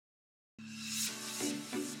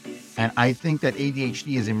And I think that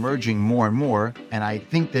ADHD is emerging more and more. And I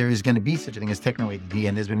think there is going to be such a thing as techno-ADD.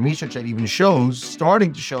 And there's been research that even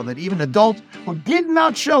starting to show that even adults who did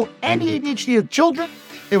not show any ADHD as children,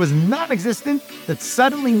 it was non-existent, that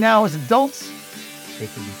suddenly now as adults, they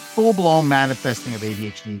can be full-blown manifesting of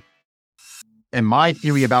ADHD. And my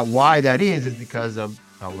theory about why that is because of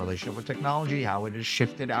our relationship with technology, how it has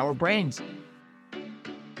shifted our brains.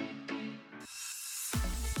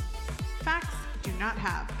 Facts do not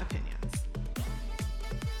have opinions.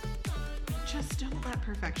 Just don't let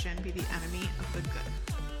perfection be the enemy of the good.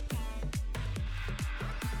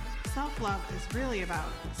 Self-love is really about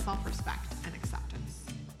self-respect and acceptance.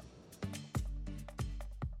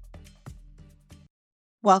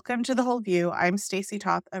 Welcome to The Whole View. I'm Stacey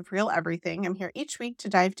Toth of Real Everything. I'm here each week to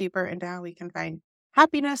dive deeper into how we can find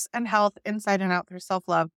happiness and health inside and out through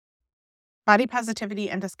self-love, body positivity,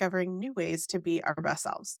 and discovering new ways to be our best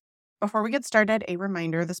selves. Before we get started, a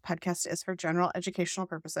reminder, this podcast is for general educational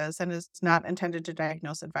purposes and is not intended to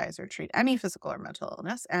diagnose, advise, or treat any physical or mental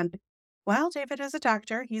illness. And while David is a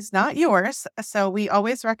doctor, he's not yours. So we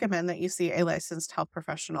always recommend that you see a licensed health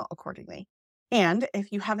professional accordingly. And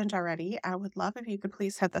if you haven't already, I would love if you could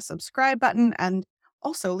please hit the subscribe button and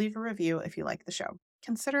also leave a review if you like the show.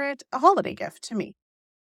 Consider it a holiday gift to me.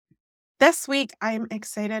 This week, I'm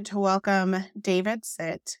excited to welcome David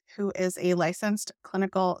Sitt, who is a licensed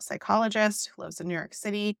clinical psychologist who lives in New York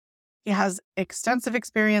City. He has extensive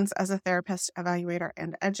experience as a therapist, evaluator,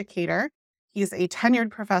 and educator. He's a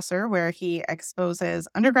tenured professor where he exposes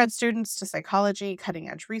undergrad students to psychology,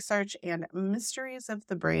 cutting-edge research, and mysteries of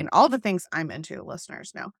the brain, all the things I'm into,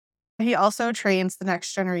 listeners know. He also trains the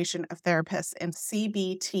next generation of therapists in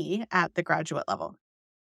CBT at the graduate level.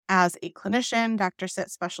 As a clinician, Dr.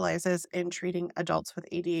 Sitt specializes in treating adults with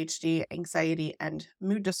ADHD, anxiety, and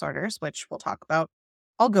mood disorders, which we'll talk about.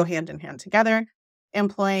 All go hand in hand together,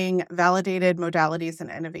 employing validated modalities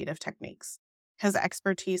and innovative techniques. His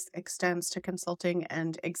expertise extends to consulting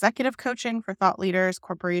and executive coaching for thought leaders,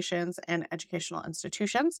 corporations, and educational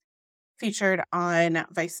institutions, featured on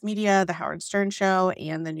Vice Media, The Howard Stern Show,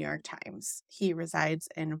 and The New York Times. He resides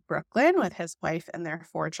in Brooklyn with his wife and their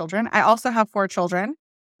 4 children. I also have 4 children.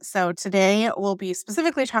 So today we'll be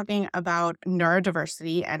specifically talking about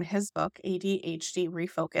neurodiversity and his book, ADHD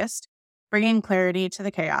Refocused, Bringing Clarity to the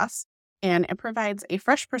Chaos. And it provides a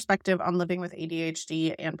fresh perspective on living with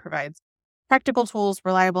ADHD and provides practical tools,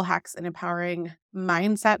 reliable hacks, and empowering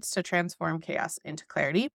mindsets to transform chaos into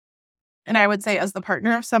clarity. And I would say as the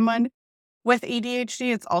partner of someone with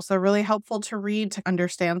ADHD, it's also really helpful to read to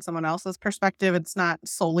understand someone else's perspective. It's not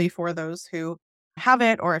solely for those who have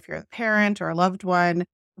it, or if you're a parent or a loved one.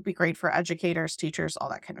 Would be great for educators, teachers, all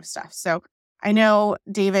that kind of stuff. So I know,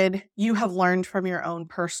 David, you have learned from your own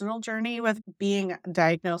personal journey with being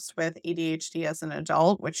diagnosed with ADHD as an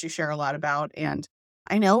adult, which you share a lot about. And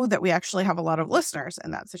I know that we actually have a lot of listeners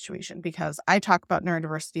in that situation because I talk about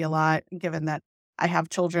neurodiversity a lot, given that I have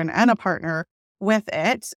children and a partner with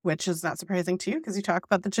it, which is not surprising to you because you talk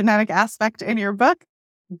about the genetic aspect in your book.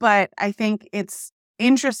 But I think it's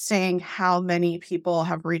interesting how many people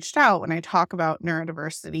have reached out when I talk about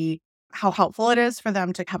neurodiversity, how helpful it is for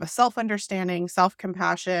them to have a self-understanding,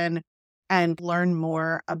 self-compassion, and learn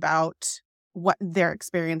more about what they're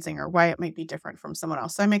experiencing or why it might be different from someone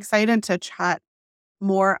else. So I'm excited to chat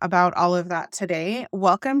more about all of that today.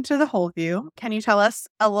 Welcome to The Whole View. Can you tell us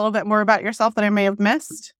a little bit more about yourself that I may have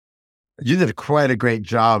missed? You did quite a great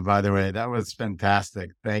job, by the way. That was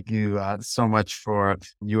fantastic. Thank you so much for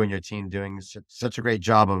you and your team doing such a great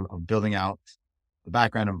job of building out the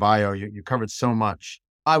background and bio. You covered so much.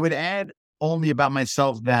 I would add only about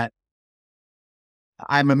myself that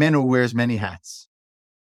I'm a man who wears many hats.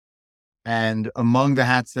 And among the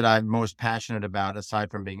hats that I'm most passionate about,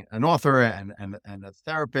 aside from being an author and a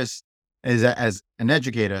therapist, is as an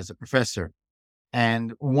educator, as a professor.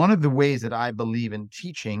 And one of the ways that I believe in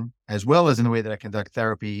teaching, as well as in the way that I conduct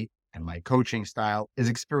therapy and my coaching style,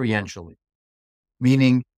 is experientially,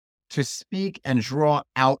 meaning to speak and draw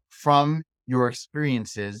out from your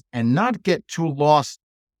experiences and not get too lost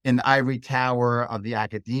in the ivory tower of the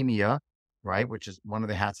academia, right? Which is one of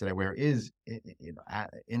the hats that I wear is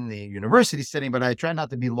in the university setting, but I try not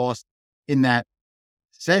to be lost in that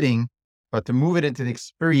setting, but to move it into the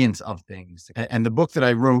experience of things. And the book that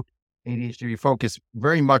I wrote, ADHD Refocused,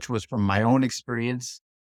 very much was from my own experience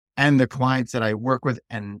and the clients that I work with.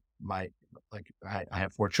 And I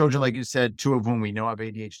have 4 children, like you said, 2 of whom we know have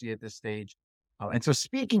ADHD at this stage. And so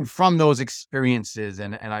speaking from those experiences,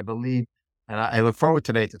 and I believe, and I look forward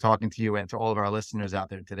today to talking to you and to all of our listeners out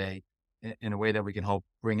there today in a way that we can help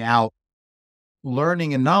bring out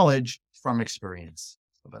learning and knowledge from experience.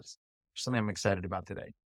 So that's something I'm excited about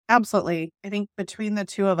today. Absolutely. I think between the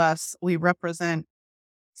two of us, we represent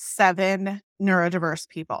 7 neurodiverse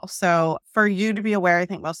people. So for you to be aware, I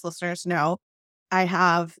think most listeners know, I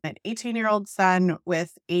have an 18-year-old son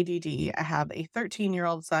with ADD. I have a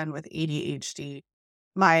 13-year-old son with ADHD.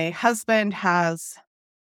 My husband has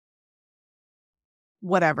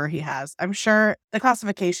whatever he has. I'm sure the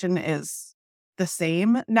classification is the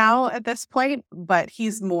same now at this point, but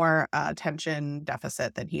he's more attention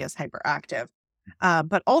deficit than he is hyperactive.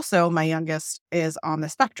 But also, my youngest is on the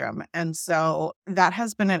spectrum. And so that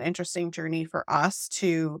has been an interesting journey for us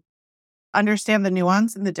to understand the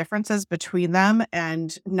nuance and the differences between them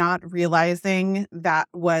and not realizing that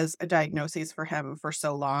was a diagnosis for him for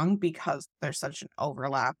so long because there's such an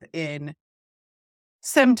overlap in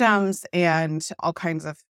symptoms and all kinds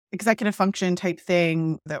of executive function type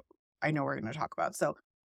thing that I know we're going to talk about. So,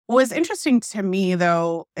 what was interesting to me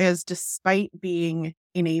though is despite being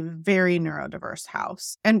in a very neurodiverse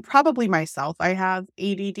house, and probably myself, I have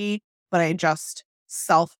ADD, but I just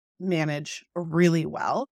self manage really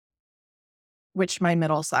well, which my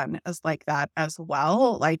middle son is like that as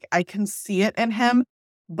well. Like I can see it in him,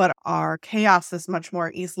 but our chaos is much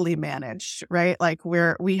more easily managed, right? Like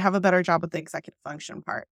we have a better job with the executive function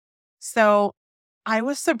part. So I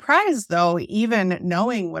was surprised though, even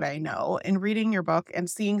knowing what I know and reading your book and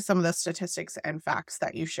seeing some of the statistics and facts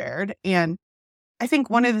that you shared. And I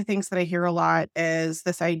think one of the things that I hear a lot is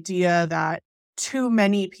this idea that too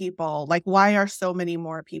many people, like why are so many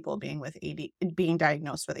more people being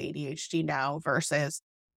diagnosed with ADHD now versus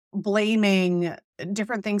blaming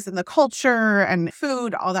different things in the culture and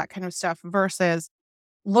food, all that kind of stuff versus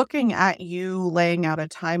looking at you laying out a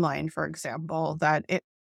timeline, for example, that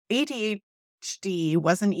ADHD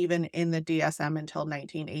wasn't even in the DSM until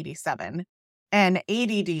 1987, and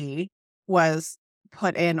ADD was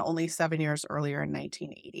put in only 7 years earlier in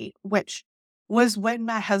 1980, which was when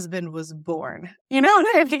my husband was born. You know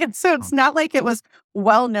what I mean? So it's not like it was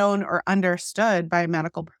well known or understood by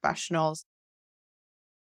medical professionals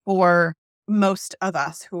for most of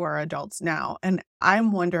us who are adults now. And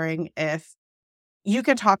I'm wondering if you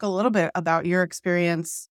could talk a little bit about your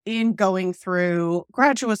experience in going through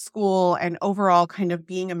graduate school and overall kind of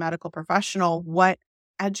being a medical professional, what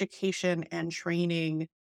education and training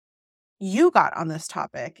you got on this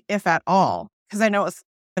topic, if at all. Because I know it's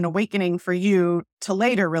an awakening for you to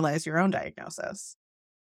later realize your own diagnosis.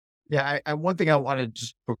 Yeah, one thing I want to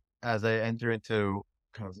just as I enter into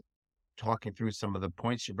kind of talking through some of the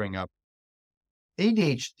points you bring up,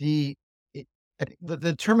 ADHD, I think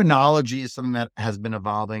the terminology is something that has been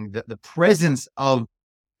evolving. The presence of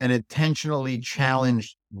an intentionally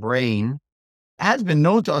challenged brain has been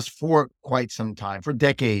known to us for quite some time, for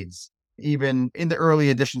decades. Even in the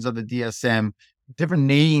early editions of the DSM, different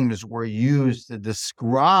names were used to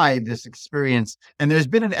describe this experience. And there's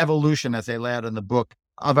been an evolution, as I lay out in the book,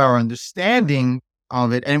 of our understanding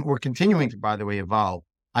of it. And we're continuing to, by the way, evolve.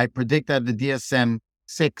 I predict that the DSM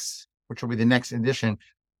 6, which will be the next edition,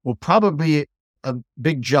 will probably a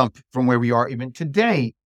big jump from where we are even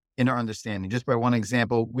today in our understanding. Just by one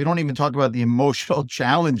example, we don't even talk about the emotional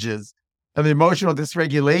challenges of the emotional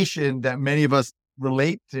dysregulation that many of us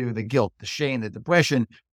relate to, the guilt, the shame, the depression,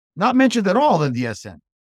 not mentioned at all in DSM.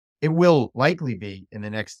 It will likely be in the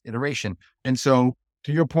next iteration. And so,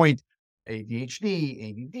 to your point,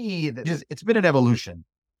 ADHD, ADD, it's been an evolution.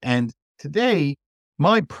 And today,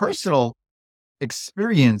 my personal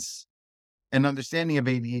experience and understanding of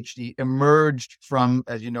ADHD emerged from,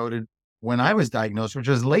 as you noted, when I was diagnosed, which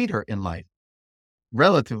was later in life.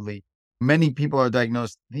 Relatively, many people are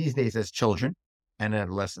diagnosed these days as children and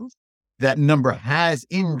adolescents. That number has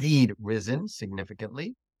indeed risen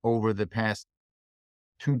significantly over the past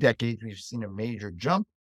 2 decades. We've seen a major jump.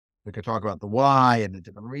 We could talk about the why and the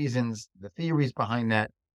different reasons, the theories behind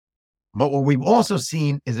that. But what we've also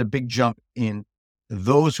seen is a big jump in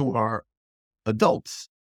those who are adults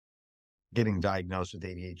getting diagnosed with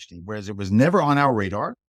ADHD, whereas it was never on our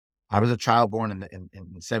radar. I was a child born in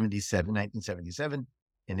 1977.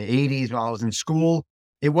 In the 80s, while I was in school,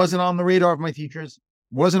 it wasn't on the radar of my teachers,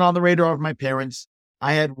 wasn't on the radar of my parents.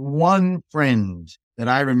 I had one friend that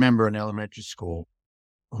I remember in elementary school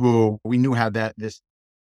who we knew had this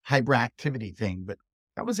hyperactivity thing, but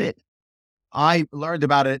that was it. I learned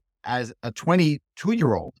about it as a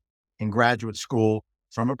 22-year-old in graduate school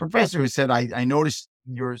from a professor who said, I noticed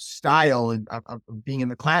your style of being in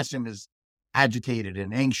the classroom is agitated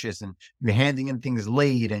and anxious, and you're handing in things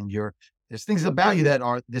late, and there's things about you that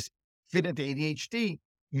are this fit into ADHD.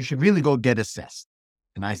 You should really go get assessed.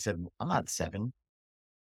 And I said, I'm not 7.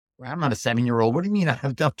 I'm not a 7-year-old. What do you mean?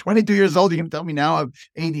 I'm 22 years old. You're going to tell me now I have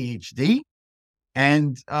ADHD?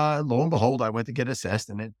 And lo and behold, I went to get assessed,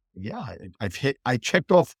 and it Yeah, I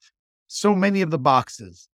checked off so many of the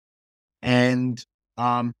boxes, and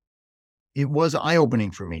it was eye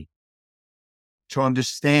opening for me to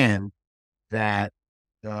understand that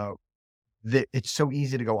uh, that it's so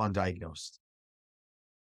easy to go undiagnosed,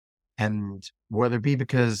 and whether it be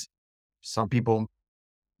because some people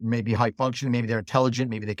may be high functioning, maybe they're intelligent,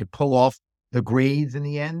 maybe they could pull off the grades in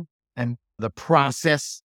the end, and the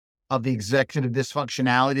process of the executive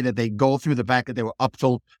dysfunctionality that they go through, the fact that they were up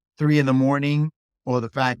till 3 in the morning, or the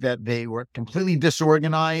fact that they were completely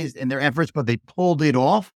disorganized in their efforts, but they pulled it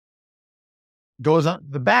off, goes on.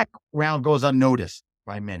 The background goes unnoticed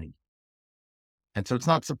by many. And so it's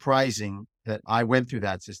not surprising that I went through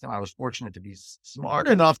that system. I was fortunate to be smart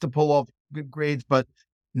enough to pull off good grades, but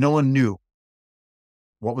no one knew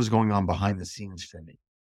what was going on behind the scenes for me.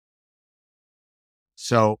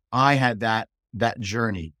 So I had that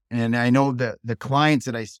journey. And I know that the clients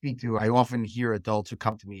that I speak to, I often hear adults who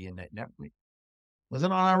come to me and that never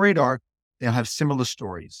wasn't on our radar. They'll have similar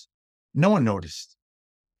stories. No one noticed.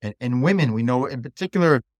 And women, we know in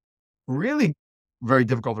particular, really very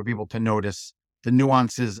difficult for people to notice the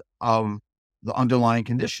nuances of the underlying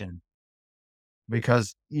condition,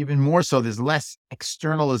 because even more so, there's less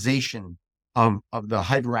externalization of the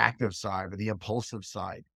hyperactive side or the impulsive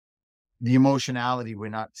side. The emotionality we're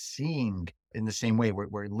not seeing in the same way.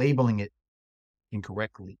 We're labeling it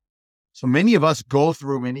incorrectly. So many of us go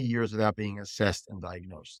through many years without being assessed and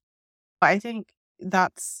diagnosed. I think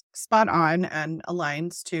that's spot on and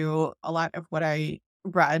aligns to a lot of what I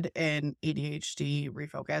read in ADHD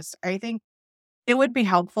Refocused. I think it would be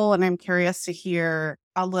helpful, and I'm curious to hear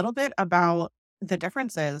a little bit about the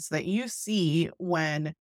differences that you see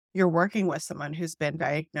when you're working with someone who's been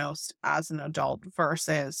diagnosed as an adult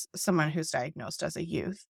versus someone who's diagnosed as a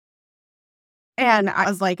youth. And I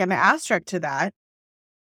was like, an asterisk to that,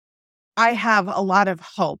 I have a lot of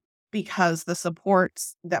hope because the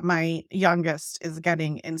supports that my youngest is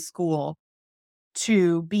getting in school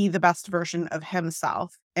to be the best version of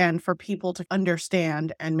himself and for people to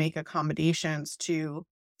understand and make accommodations to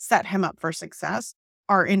set him up for success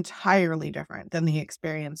are entirely different than the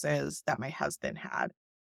experiences that my husband had.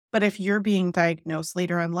 But if you're being diagnosed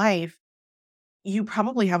later in life, you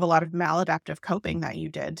probably have a lot of maladaptive coping that you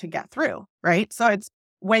did to get through, right? So it's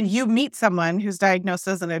when you meet someone who's diagnosed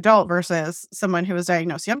as an adult versus someone who was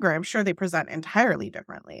diagnosed younger, I'm sure they present entirely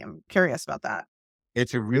differently. I'm curious about that.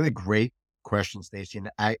 It's a really great question, Stacey. And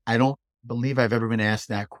I don't believe I've ever been asked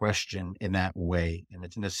that question in that way. And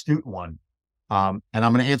it's an astute one. And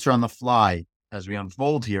I'm going to answer on the fly as we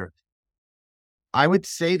unfold here. I would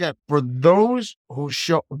say that for those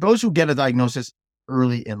who get a diagnosis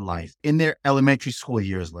early in life, in their elementary school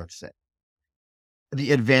years, let's say,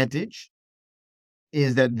 the advantage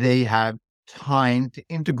is that they have time to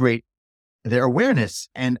integrate their awareness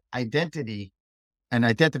and identity and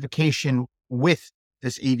identification with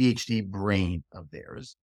this ADHD brain of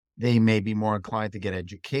theirs. They may be more inclined to get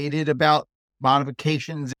educated about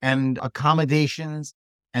modifications and accommodations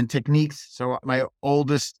and techniques. So my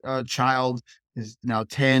oldest child is now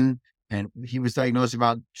 10, and he was diagnosed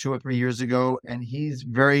about 2 or 3 years ago, and he's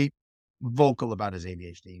very vocal about his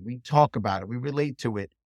ADHD. We talk about it. We relate to it.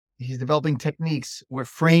 He's developing techniques. We're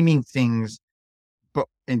framing things, but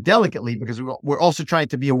and delicately, because we're also trying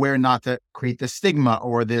to be aware not to create the stigma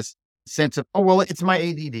or this sense of, oh, well, it's my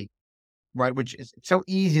ADD, right? Which is so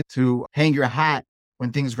easy to hang your hat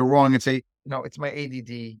when things go wrong and say, no, it's my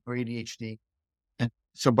ADD or ADHD. And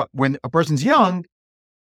so, but when a person's young,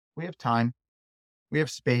 we have time, we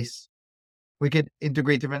have space, we could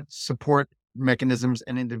integrate different support mechanisms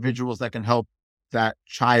and individuals that can help that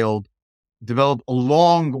child develop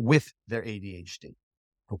along with their ADHD.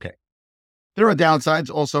 Okay. There are downsides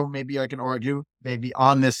also, maybe I can argue, maybe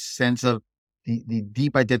on this sense of the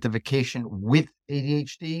deep identification with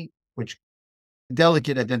ADHD, which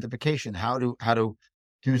delicate identification, how to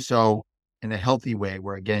do so in a healthy way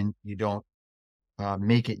where, again, you don't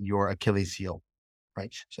make it your Achilles heel,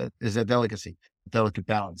 right? So there's a delicacy, delicate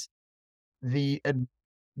balance. The, uh,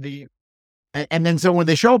 the, and then so when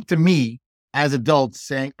they show up to me as adults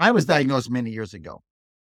saying, I was diagnosed many years ago,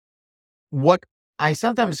 what I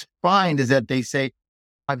sometimes find is that they say,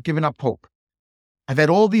 I've given up hope. I've had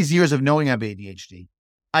all these years of knowing I have ADHD.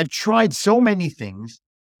 I've tried so many things.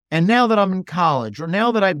 And now that I'm in college, or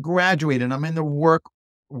now that I've graduated and I'm in the work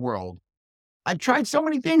world, I've tried so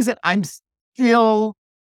many things that I'm still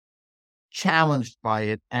challenged by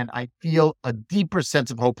it. And I feel a deeper sense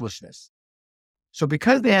of hopelessness. So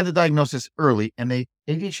because they had the diagnosis early and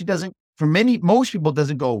ADHD doesn't, for most people,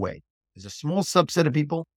 doesn't go away. There's a small subset of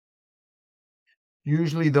people,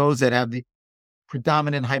 usually those that have the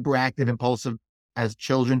predominant hyperactive, impulsive as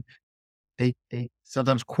children. They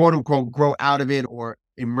sometimes, quote unquote, grow out of it or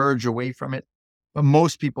emerge away from it. But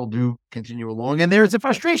most people do continue along. And there's a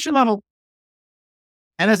frustration level.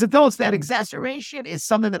 And as adults, that exacerbation is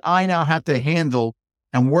something that I now have to handle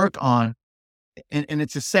and work on. And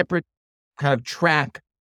it's a separate kind of track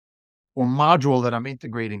or module that I'm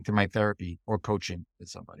integrating to my therapy or coaching with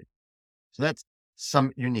somebody. So that's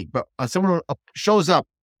some unique. But someone who shows up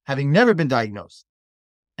having never been diagnosed,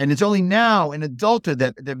 and it's only now in adulthood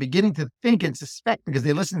that they're beginning to think and suspect, because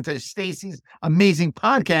they listen to Stacey's amazing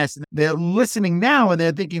podcast. And they're listening now and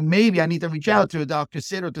they're thinking, maybe I need to reach out to a Dr.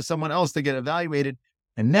 Sitt or to someone else to get evaluated.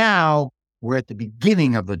 And now we're at the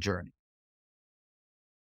beginning of the journey.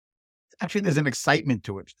 Actually, there's an excitement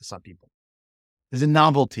to it to some people. There's a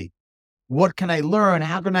novelty. What can I learn?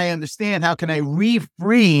 How can I understand? How can I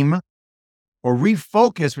reframe or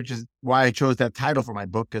refocus, which is why I chose that title for my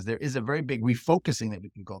book, because there is a very big refocusing that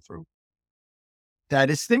we can go through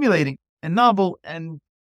that is stimulating and novel, and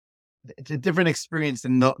it's a different experience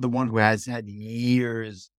than the one who has had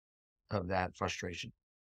years of that frustration.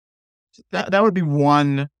 So that would be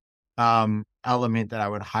one element that I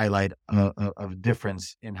would highlight of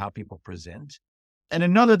difference in how people present. And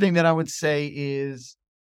another thing that I would say is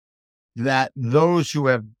that those who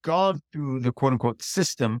have gone through the quote unquote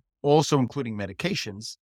system, also including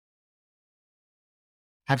medications,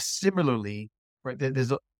 have similarly, right?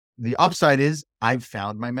 The upside is I've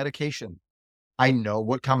found my medication. I know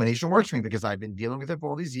what combination works for me because I've been dealing with it for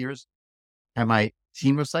all these years. And my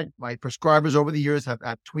team of my prescribers over the years have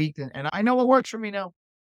tweaked, and I know what works for me now.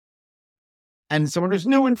 And someone who's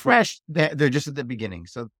new and fresh, they're just at the beginning.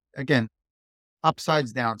 So again,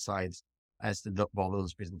 upsides, downsides as to all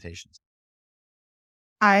those presentations.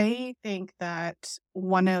 I think that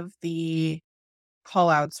one of the call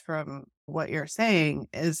outs from what you're saying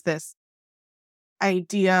is this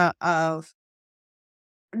idea of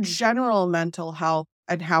general mental health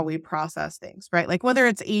and how we process things, right? Like whether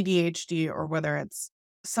it's ADHD or whether it's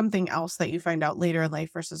something else that you find out later in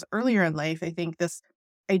life versus earlier in life. I think this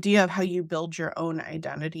idea of how you build your own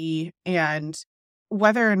identity and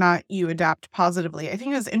whether or not you adapt positively. I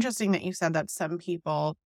think it was interesting that you said that some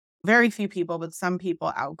people, very few people, but some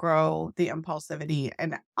people outgrow the impulsivity.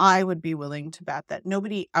 And I would be willing to bet that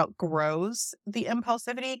nobody outgrows the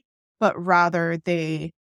impulsivity, but rather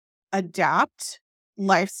they adapt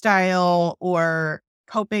lifestyle or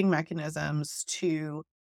coping mechanisms to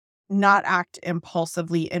not act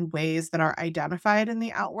impulsively in ways that are identified in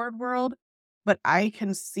the outward world. But I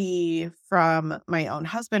can see from my own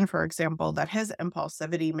husband, for example, that his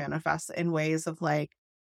impulsivity manifests in ways of like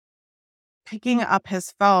picking up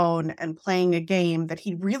his phone and playing a game that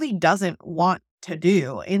he really doesn't want to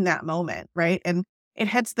do in that moment, right? And it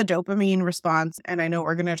hits the dopamine response. And I know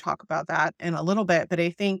we're going to talk about that in a little bit, but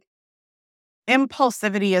I think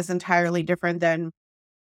impulsivity is entirely different than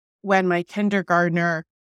when my kindergartner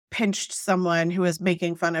pinched someone who was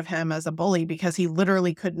making fun of him as a bully because he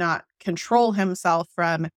literally could not control himself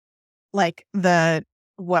from like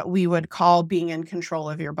what we would call being in control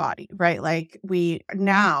of your body, right? Like we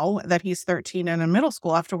now that he's 13 and in middle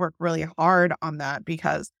school have to work really hard on that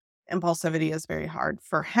because impulsivity is very hard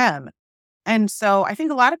for him. And so I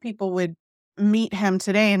think a lot of people would meet him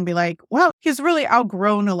today and be like, well, he's really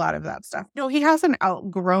outgrown a lot of that stuff. No, he hasn't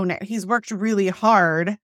outgrown it. He's worked really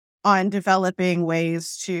hard on developing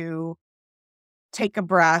ways to take a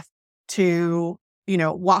breath, to,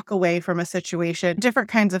 walk away from a situation, different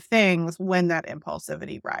kinds of things when that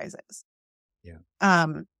impulsivity rises. Yeah.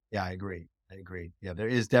 Um, Yeah, I agree. Yeah, there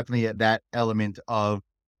is definitely that element of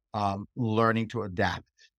learning to adapt.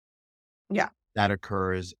 yeah. That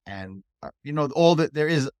occurs. And, all that there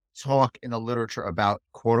is talk in the literature about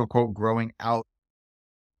quote unquote growing out.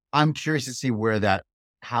 I'm curious to see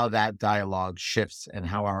how that dialogue shifts and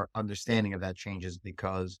how our understanding of that changes,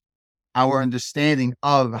 because our understanding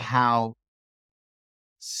of how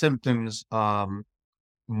symptoms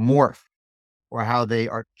morph or how they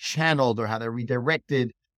are channeled or how they're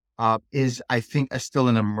redirected is, I think, still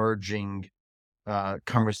an emerging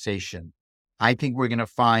conversation. I think we're going to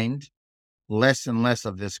find less and less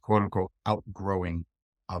of this quote unquote outgrowing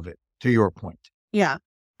of it, to your point. Yeah.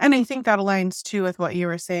 And I think that aligns too with what you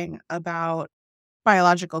were saying about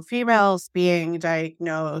biological females being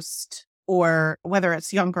diagnosed, or whether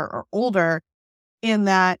it's younger or older, in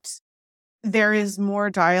that there is more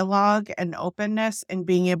dialogue and openness in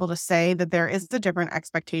being able to say that there is a different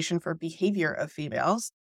expectation for behavior of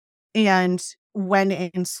females. And when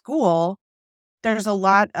in school, there's a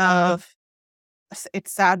lot of,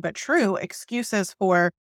 it's sad but true, excuses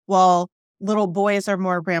for, well, little boys are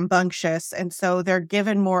more rambunctious. And so they're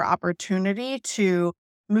given more opportunity to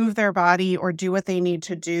move their body or do what they need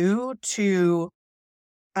to do to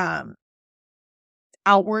um,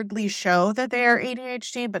 outwardly show that they are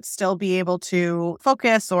ADHD, but still be able to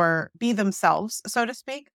focus or be themselves, so to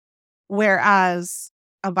speak. Whereas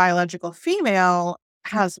a biological female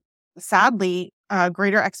has sadly a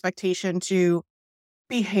greater expectation to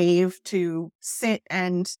behave, to sit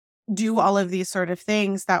and do all of these sort of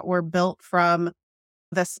things that were built from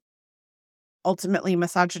this ultimately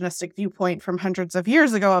misogynistic viewpoint from hundreds of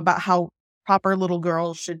years ago about how proper little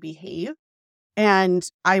girls should behave. And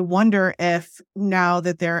I wonder if now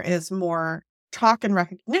that there is more talk and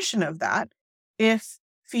recognition of that, if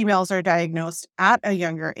females are diagnosed at a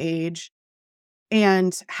younger age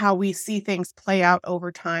and how we see things play out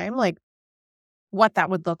over time, like what that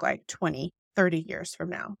would look like 20, 30 years from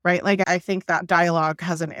now, right? Like, I think that dialogue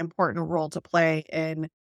has an important role to play in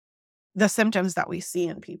the symptoms that we see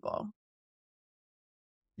in people.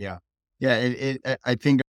 Yeah. Yeah. I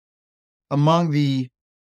think among the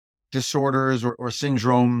disorders or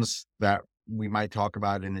syndromes that we might talk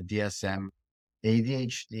about in the DSM,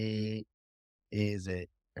 ADHD is a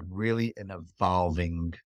really an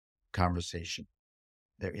evolving conversation.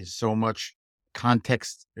 There is so much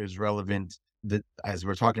context is relevant that, as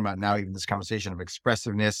we're talking about now, even this conversation of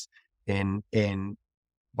expressiveness in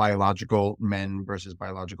biological men versus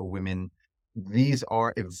biological women, these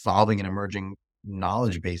are evolving and emerging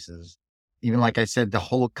knowledge bases. Even like I said, the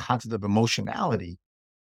whole concept of emotionality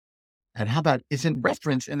and how that isn't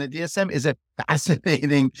referenced in the DSM is a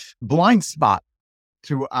fascinating blind spot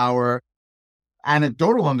to our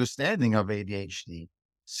anecdotal understanding of ADHD.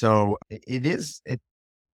 So it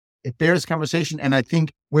bears conversation. And I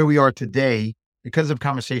think where we are today, because of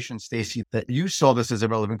conversation, Stacey, that you saw this as a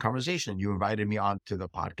relevant conversation. You invited me on to the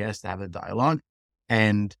podcast to have a dialogue,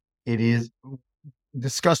 and it is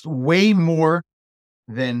discussed way more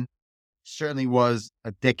than certainly was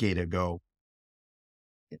a decade ago.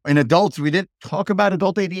 In adults, we didn't talk about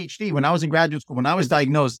adult ADHD. When I was in graduate school, when I was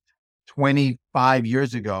diagnosed 25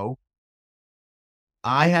 years ago,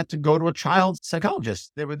 I had to go to a child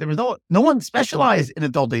psychologist. There was no one specialized in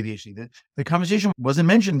adult ADHD. The conversation wasn't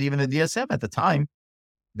mentioned even in the DSM at the time.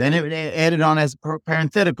 Then it added on as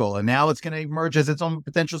parenthetical, and now it's going to emerge as its own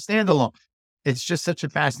potential standalone. It's just such a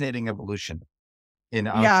fascinating evolution in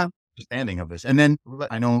our Yeah. understanding of this. And then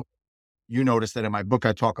I know you noticed that in my book,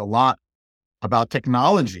 I talk a lot about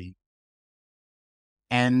technology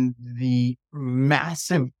and the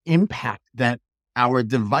massive impact that our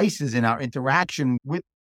devices and our interaction with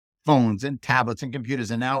phones and tablets and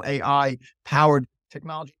computers and now AI powered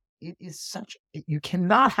technology. It is you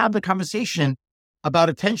cannot have the conversation about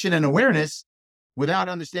attention and awareness without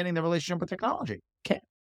understanding the relationship with technology. Can't.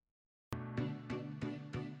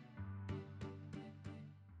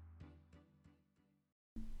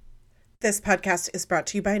 This podcast is brought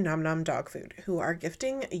to you by Nom Nom Dog Food, who are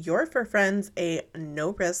gifting your fur friends a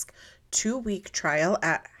no-risk 2-week trial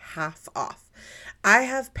at half off. I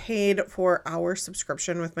have paid for our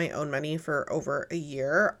subscription with my own money for over a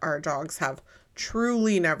year. Our dogs have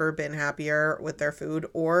truly never been happier with their food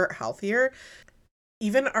or healthier.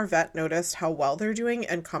 Even our vet noticed how well they're doing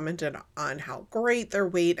and commented on how great their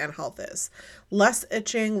weight and health is. Less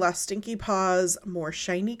itching, less stinky paws, more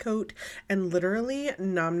shiny coat, and literally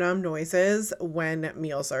nom nom noises when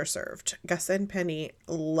meals are served. Gus and Penny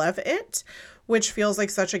love it, which feels like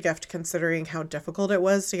such a gift considering how difficult it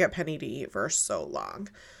was to get Penny to eat for so long.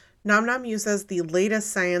 Nom Nom uses the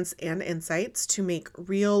latest science and insights to make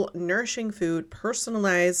real, nourishing food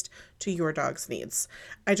personalized to your dog's needs.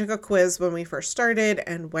 I took a quiz when we first started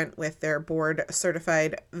and went with their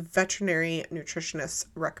board-certified veterinary nutritionist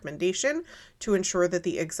recommendation to ensure that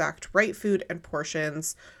the exact right food and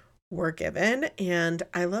portions were given. And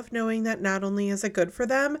I love knowing that not only is it good for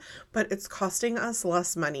them, but it's costing us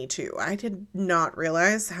less money too. I did not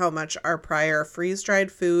realize how much our prior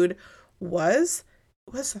freeze-dried food was.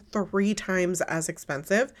 It was 3 times as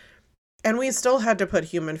expensive, and we still had to put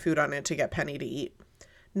human food on it to get Penny to eat.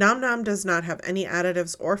 Nom Nom does not have any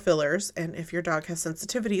additives or fillers, and if your dog has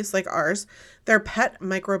sensitivities like ours, their pet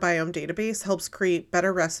microbiome database helps create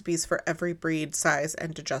better recipes for every breed, size,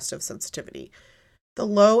 and digestive sensitivity. The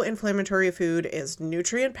low inflammatory food is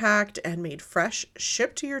nutrient-packed and made fresh,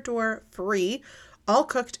 shipped to your door, free, all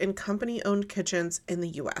cooked in company-owned kitchens in the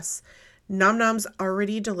US. Nom Nom's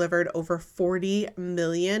already delivered over 40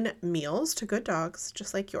 million meals to good dogs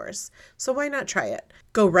just like yours. So why not try it?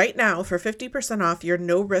 Go right now for 50% off your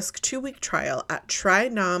no-risk 2-week trial at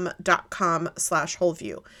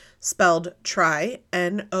trynom.com/wholeview. Spelled try,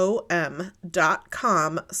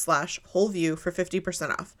 NOM.com/wholeview for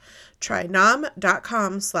 50% off.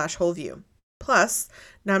 Trynom.com/wholeview. Plus,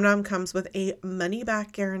 Nom Nom comes with a money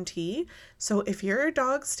back guarantee. So if your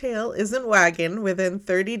dog's tail isn't wagging within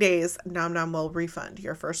 30 days, Nom Nom will refund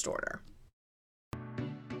your first order.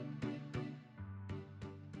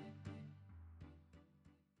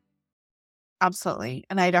 Absolutely.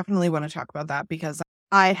 And I definitely want to talk about that because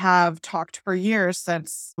I have talked for years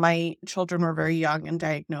since my children were very young and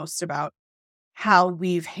diagnosed about how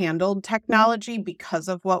we've handled technology because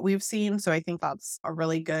of what we've seen. So I think that's a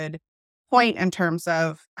really good point in terms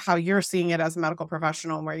of how you're seeing it as a medical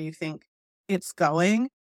professional and where you think it's going.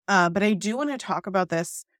 But I do want to talk about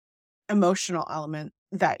this emotional element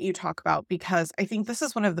that you talk about because I think this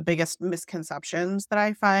is one of the biggest misconceptions that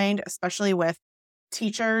I find, especially with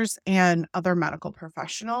teachers and other medical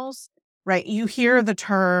professionals, right? You hear the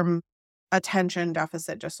term attention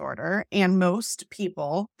deficit disorder, and most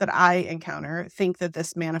people that I encounter think that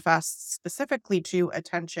this manifests specifically to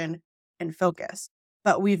attention and focus.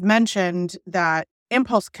 But we've mentioned that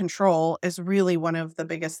impulse control is really one of the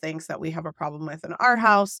biggest things that we have a problem with in our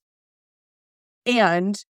house.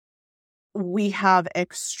 And we have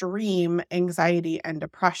extreme anxiety and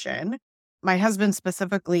depression. My husband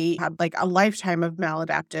specifically had like a lifetime of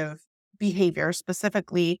maladaptive behavior,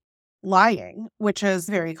 specifically lying, which is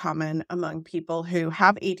very common among people who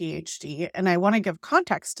have ADHD. And I want to give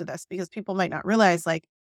context to this because people might not realize like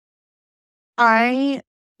I,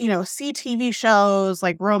 see TV shows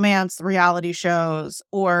like romance reality shows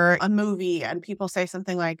or a movie, and people say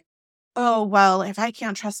something like, "Oh, well, if I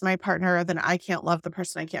can't trust my partner, then I can't love the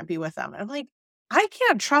person, I can't be with them." And I'm like, I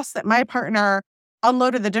can't trust that my partner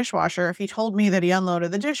unloaded the dishwasher if he told me that he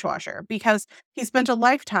unloaded the dishwasher because he spent a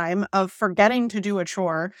lifetime of forgetting to do a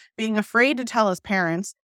chore, being afraid to tell his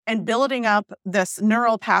parents, and building up this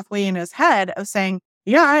neural pathway in his head of saying,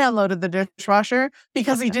 "Yeah, I unloaded the dishwasher,"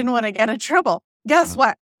 because he didn't want to get in trouble. Guess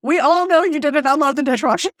what? We all know you didn't unload the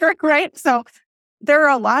dishwasher, right? So there are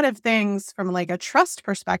a lot of things from like a trust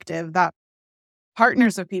perspective that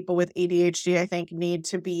partners of people with ADHD, I think, need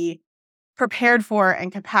to be prepared for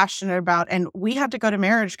and compassionate about. And we had to go to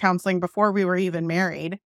marriage counseling before we were even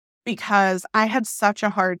married because I had such a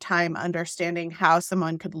hard time understanding how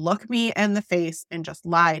someone could look me in the face and just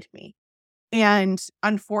lie to me. And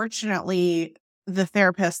unfortunately, the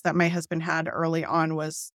therapist that my husband had early on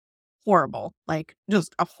was horrible, like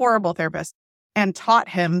just a horrible therapist, and taught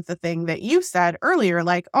him the thing that you said earlier,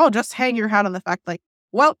 like, oh, just hang your hat on the fact, like,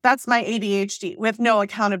 well, that's my ADHD with no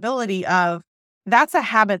accountability of that's a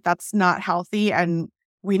habit that's not healthy and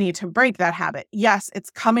we need to break that habit. Yes, it's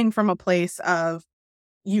coming from a place of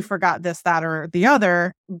you forgot this, that, or the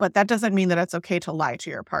other, but that doesn't mean that it's okay to lie to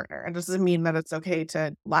your partner. It doesn't mean that it's okay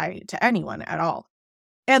to lie to anyone at all.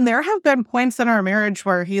 And there have been points in our marriage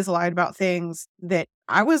where he's lied about things that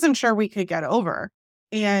I wasn't sure we could get over.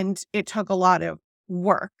 And it took a lot of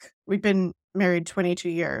work. We've been married 22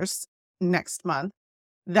 years next month.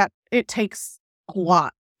 That it takes a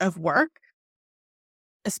lot of work,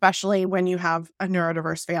 especially when you have a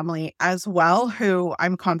neurodiverse family as well, who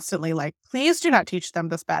I'm constantly like, please do not teach them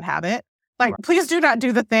this bad habit. Like, please do not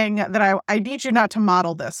do the thing that I need you not to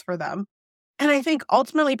model this for them. And I think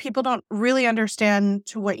ultimately people don't really understand,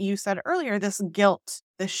 to what you said earlier, this guilt,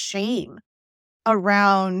 this shame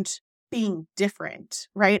around being different,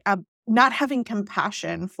 right? Not having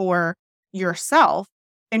compassion for yourself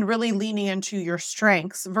and really leaning into your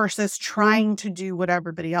strengths versus trying to do what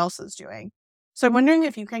everybody else is doing. So I'm wondering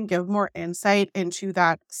if you can give more insight into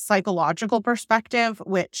that psychological perspective,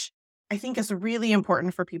 which I think is really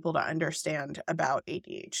important for people to understand about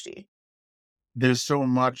ADHD. There's so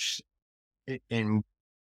much in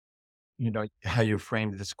how you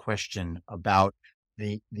framed this question about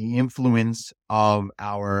the influence of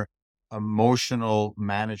our emotional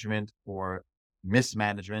management or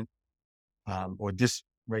mismanagement, or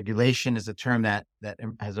dysregulation is a term that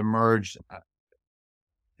has emerged.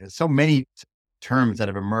 There's so many terms that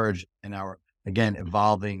have emerged in our, again,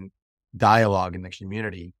 evolving dialogue in the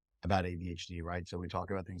community about ADHD, right? So we talk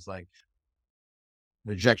about things like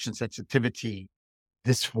rejection sensitivity,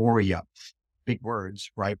 dysphoria, big words,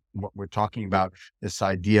 right? What we're talking about, this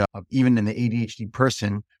idea of even in the ADHD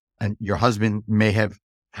person, and your husband may have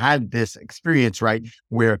had this experience, right?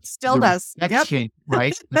 Where Still the does. Yep. rejection,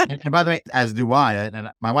 right? And by the way, as do I, and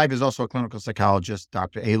my wife is also a clinical psychologist,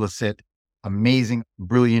 Dr. Sitt, amazing,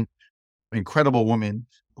 brilliant, incredible woman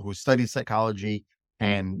who studies psychology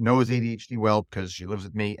and knows ADHD well because she lives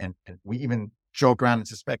with me. And we even joke around and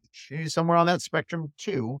suspect she's somewhere on that spectrum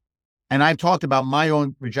too. And I've talked about my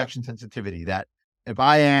own rejection sensitivity, that if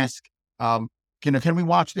I ask, can we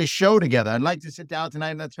watch this show together? I'd like to sit down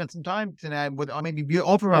tonight and let's spend some time tonight with maybe be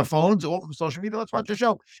off of our phones or from social media. Let's watch a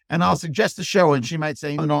show. And I'll suggest the show. And she might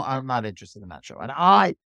say, no, I'm not interested in that show. And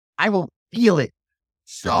I will feel it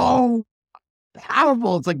so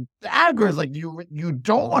powerful. It's like dagger. It's like you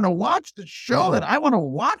don't want to watch the show that I want to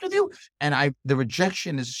watch with you. And the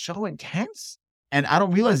rejection is so intense. And I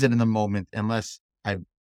don't realize it in the moment unless I'm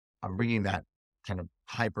bringing that kind of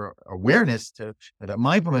hyper awareness to that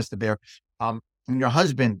mindfulness to bear. And your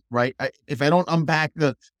husband, right? If I don't unpack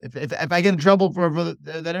if I get in trouble for that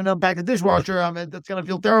I didn't unpack the dishwasher, that's gonna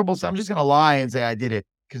feel terrible. So I'm just gonna lie and say I did it,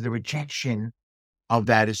 because the rejection of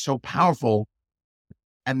that is so powerful,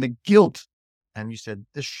 and the guilt, and you said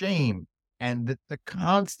the shame, and the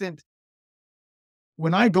constant.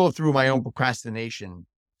 When I go through my own procrastination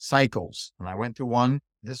cycles, and I went through one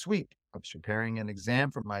this week, I was preparing an exam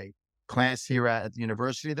for my class here at the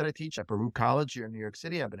university that I teach at Baruch College here in New York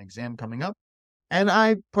City. I have an exam coming up. And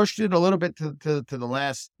I pushed it a little bit to the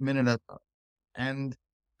last minute, and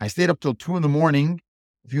I stayed up till 2 a.m.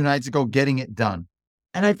 a few nights ago getting it done.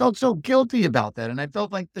 And I felt so guilty about that. And I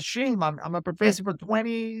felt like the shame. I'm a professor for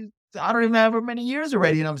 20, I don't even have many years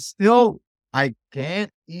already. And I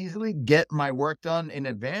can't easily get my work done in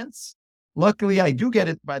advance. Luckily, I do get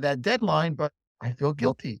it by that deadline, but I feel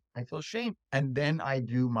guilty. I feel shame. And then I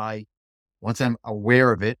do once I'm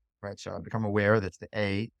aware of it, right? So I become aware, that's the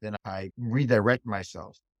A, then I redirect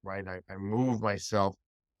myself, right? I move myself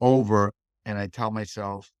over and I tell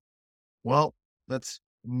myself, well, let's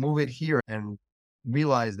move it here, and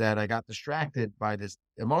realize that I got distracted by this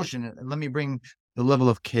emotion. And let me bring the level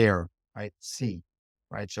of care, right? C,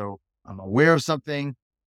 right? So I'm aware of something.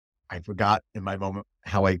 I forgot in my moment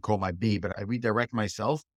how I call my B, but I redirect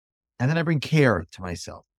myself, and then I bring care to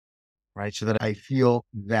myself, right? So that I feel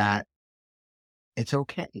that it's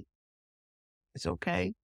okay. It's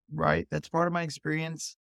okay, right? That's part of my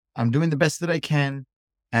experience. I'm doing the best that I can.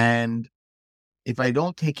 And if I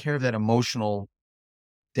don't take care of that emotional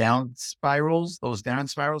those down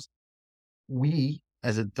spirals, we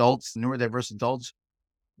as adults, neurodiverse adults,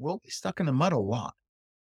 will be stuck in the mud a lot.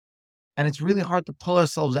 And it's really hard to pull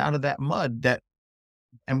ourselves out of that mud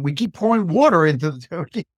and we keep pouring water into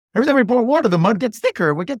every time we pour water, the mud gets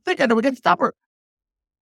thicker. We get thicker and we get stubborn.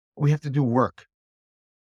 We have to do work.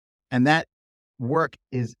 And that work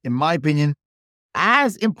is, in my opinion,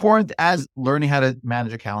 as important as learning how to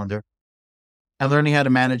manage a calendar and learning how to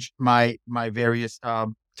manage my various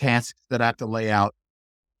tasks that I have to lay out.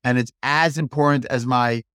 And it's as important as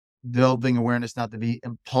my building awareness not to be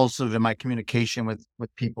impulsive in my communication with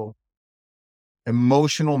people.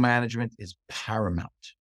 Emotional management is paramount.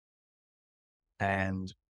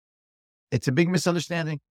 And it's a big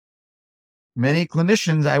misunderstanding. Many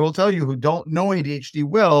clinicians, I will tell you, who don't know ADHD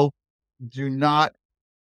well, do not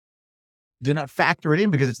factor it in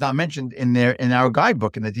because it's not mentioned in our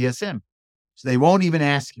guidebook in the DSM. So they won't even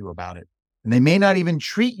ask you about it. And they may not even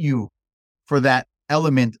treat you for that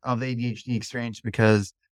element of the ADHD experience,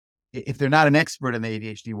 because if they're not an expert in the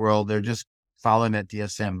ADHD world, they're just following that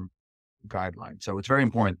DSM guideline. So it's very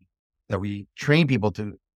important that we train people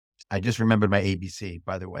to, I just remembered my ABC,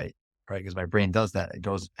 by the way, right? Because my brain does that. It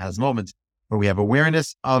has moments where we have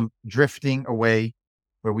awareness of drifting away,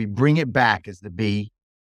 where we bring it back as the B,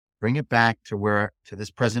 bring it back to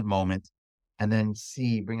this present moment, and then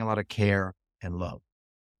C, bring a lot of care and love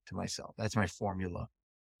to myself. That's my formula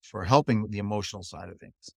for helping the emotional side of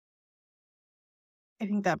things. I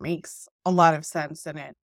think that makes a lot of sense. And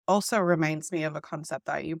it also reminds me of a concept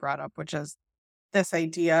that you brought up, which is this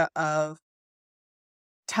idea of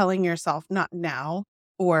telling yourself not now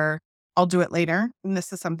or I'll do it later. And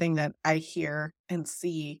this is something that I hear and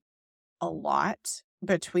see a lot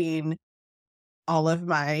between all of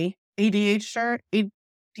my ADHDers.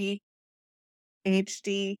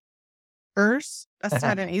 That's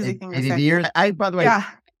not an easy thing to say. ADD, by the way, Yeah.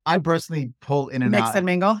 I personally pull in and Mix out. and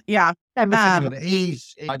mingle. Yeah. I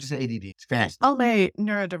just say ADD. It's fast. All my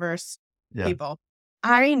neurodiverse people,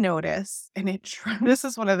 I notice, and this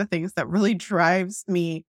is one of the things that really drives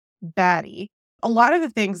me batty. A lot of the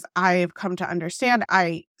things I've come to understand,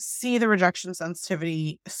 I see the rejection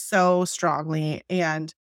sensitivity so strongly,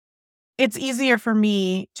 and it's easier for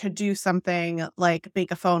me to do something like make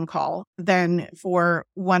a phone call than for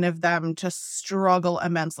one of them to struggle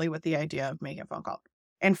immensely with the idea of making a phone call.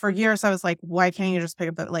 And for years, I was like, why can't you just pick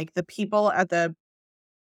up the people at the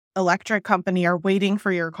electric company are waiting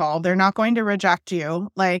for your call. They're not going to reject you.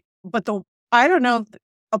 But I don't know,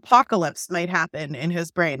 apocalypse might happen in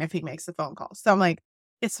his brain if he makes a phone call. So I'm like,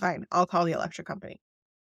 it's fine. I'll call the electric company.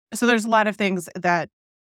 So there's a lot of things that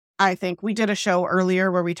I think we did a show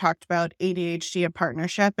earlier where we talked about ADHD and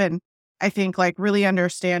partnership. And I think like really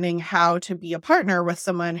understanding how to be a partner with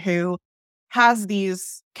someone who has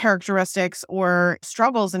these characteristics or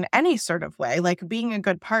struggles in any sort of way, like being a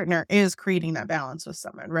good partner is creating that balance with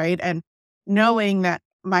someone, right? And knowing that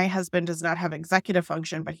my husband does not have executive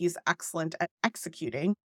function, but he's excellent at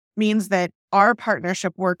executing means that our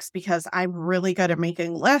partnership works because I'm really good at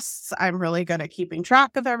making lists. I'm really good at keeping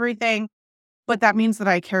track of everything. But that means that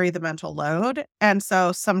I carry the mental load. And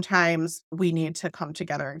so sometimes we need to come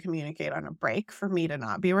together and communicate on a break for me to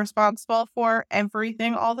not be responsible for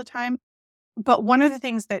everything all the time. But one of the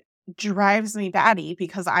things that drives me batty,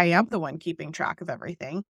 because I am the one keeping track of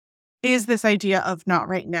everything, is this idea of not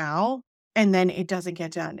right now. And then it doesn't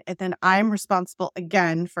get done. And then I'm responsible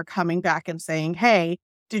again for coming back and saying, hey,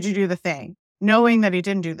 did you do the thing? Knowing that he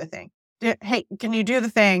didn't do the thing. Hey, can you do the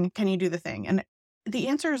thing? Can you do the thing? And the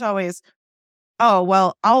answer is always, oh,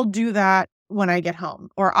 well, I'll do that when I get home,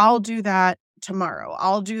 or I'll do that tomorrow.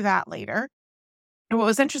 I'll do that later. And what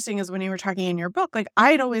was interesting is when you were talking in your book, like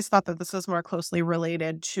I'd always thought that this was more closely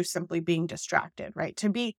related to simply being distracted, right? To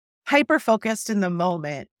be hyper focused in the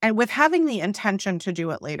moment and with having the intention to do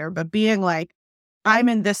it later, but being like, I'm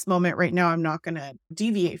in this moment right now. I'm not going to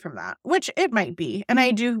deviate from that, which it might be. And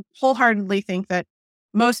I do wholeheartedly think that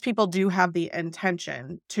most people do have the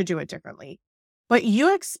intention to do it differently. But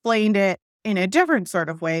you explained it in a different sort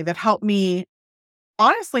of way that helped me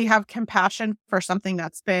honestly have compassion for something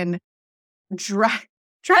that's been dri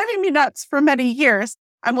driving me nuts for many years.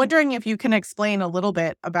 I'm wondering if you can explain a little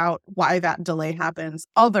bit about why that delay happens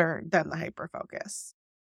other than the hyperfocus.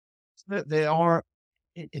 They are,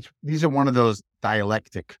 it's, these are one of those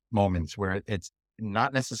dialectic moments where it's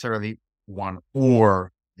not necessarily one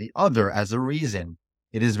or the other as a reason.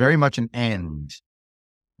 It is very much an end,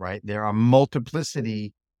 right? There are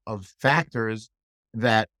multiplicity of factors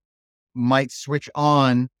that might switch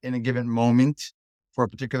on in a given moment for a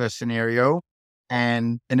particular scenario.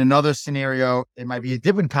 And in another scenario, it might be a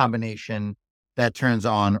different combination that turns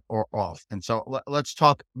on or off. And so let's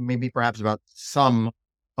talk maybe perhaps about some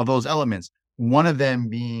of those elements. One of them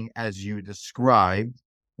being, as you described,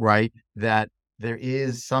 right, that there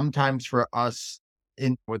is sometimes for us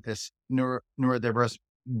in with this neurodiverse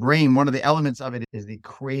brain, one of the elements of it is the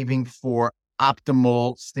craving for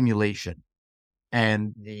optimal stimulation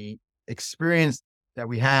and the experience that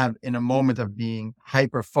we have in a moment of being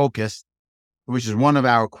hyper focused, which is one of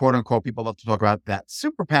our quote unquote, people love to talk about that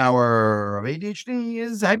superpower of ADHD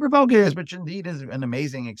is hyper focus, which indeed is an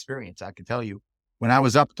amazing experience. I can tell you, when I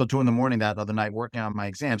was up till 2 a.m. that other night working on my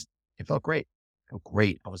exams, it felt great. It felt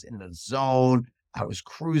great. I was in the zone. I was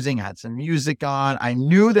cruising, I had some music on. I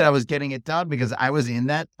knew that I was getting it done because I was in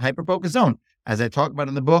that hyper focus zone. As I talk about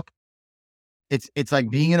in the book, it's like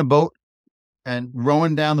being in a boat and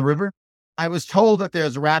rowing down the river. I was told that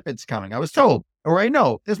there's rapids coming. I was told, or I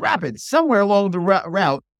know there's rapids somewhere along the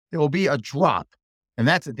route. There will be a drop, and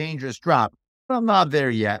that's a dangerous drop. But I'm not there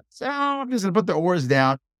yet, so I'm just gonna put the oars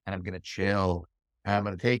down and I'm gonna chill. I'm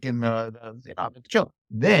gonna take in I'm gonna chill.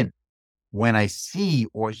 Then, when I see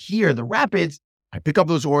or hear the rapids, I pick up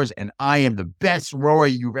those oars and I am the best rower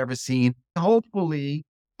you've ever seen. Hopefully,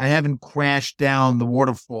 I haven't crashed down the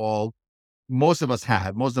waterfall. Most of us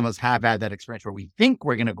have. Most of us have had that experience where we think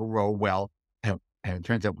we're going to grow well, and it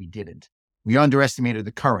turns out we didn't. We underestimated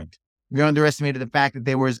the current. We underestimated the fact that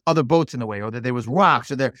there was other boats in the way, or that there was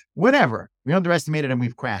rocks, or there whatever. We underestimated and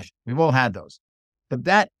we've crashed. We've all had those. But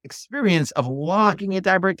that experience of locking into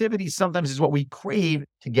hyperactivity sometimes is what we crave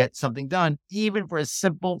to get something done, even for a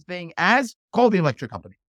simple thing as call the electric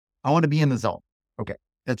company. I want to be in the zone. Okay,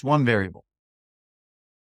 that's one variable.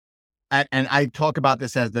 And I talk about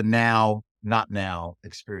this as the now, not now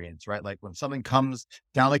experience, right? Like when something comes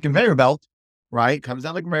down like a conveyor belt, right? Comes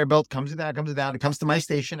down like a conveyor belt, comes down, it comes to my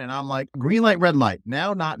station, and I'm like, green light, red light,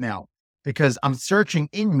 now, not now. Because I'm searching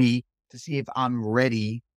in me to see if I'm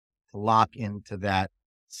ready to lock into that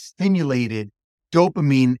stimulated,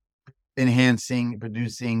 dopamine enhancing,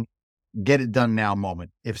 producing, get it done now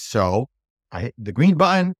moment. If so, I hit the green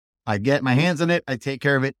button, I get my hands on it, I take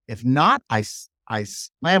care of it. If not, I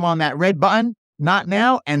slam on that red button, not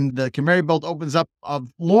now, and the conveyor belt opens up a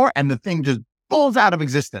floor and the thing just falls out of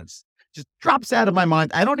existence. Just drops out of my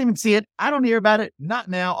mind. I don't even see it. I don't hear about it. Not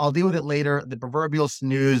now. I'll deal with it later. The proverbial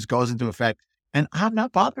snooze goes into effect and I'm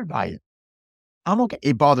not bothered by it. I'm okay.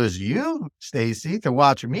 It bothers you, Stacy, to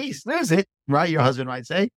watch me snooze it, right? Your husband might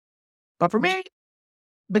say. But for me,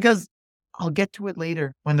 because I'll get to it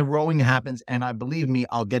later when the rowing happens. And I believe me,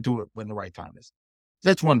 I'll get to it when the right time is.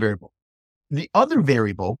 That's one variable. The other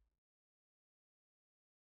variable,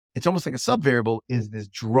 it's almost like a sub-variable, is this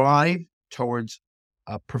drive towards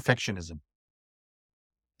perfectionism.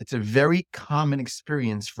 It's a very common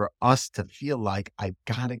experience for us to feel like I've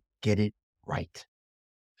got to get it right.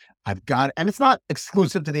 And it's not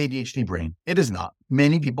exclusive to the ADHD brain. It is not.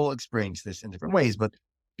 Many people experience this in different ways, but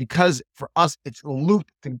because for us, it's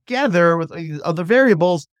looped together with these other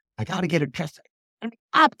variables, I got to get it just and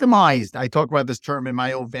optimized. I talk about this term in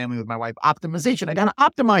my own family with my wife, optimization. I got to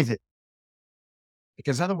optimize it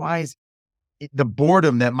because otherwise the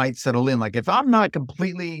boredom that might settle in, like if I'm not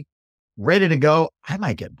completely ready to go, I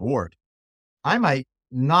might get bored. I might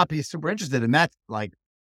not be super interested. And that's like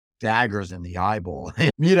daggers in the eyeball.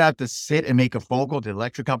 You'd have to sit and make a phone call to the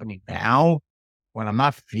electric company now when I'm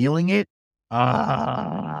not feeling it.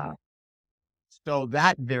 Ah, so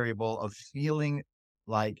that variable of feeling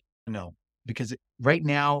like, no, because right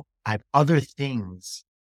now I have other things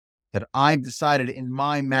that I've decided in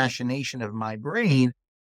my machination of my brain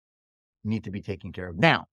need to be taken care of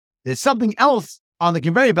now. There's something else on the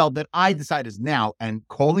conveyor belt that I decide is now, and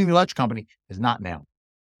calling the electric company is not now.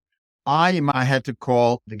 I had to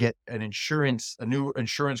call to get a new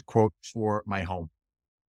insurance quote for my home.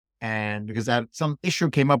 And because some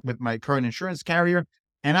issue came up with my current insurance carrier,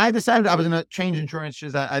 and I decided I was going to change insurance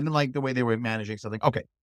because I didn't like the way they were managing something. Okay.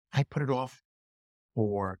 I put it off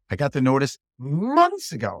I got the notice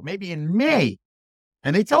months ago, maybe in May.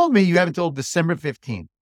 And they told me you have until December 15th.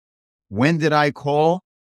 When did I call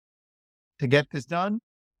to get this done?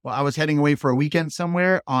 Well, I was heading away for a weekend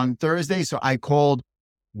somewhere on Thursday. So I called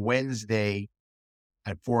Wednesday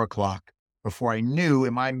at 4:00 before I knew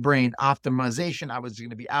in my brain optimization, I was going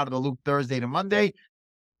to be out of the loop Thursday to Monday.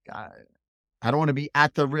 I don't want to be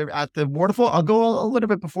at the waterfall. I'll go a little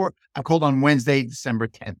bit before. I called on Wednesday, December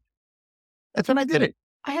 10th. That's when I did it.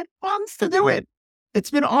 I had months to do it.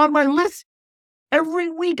 It's been on my list every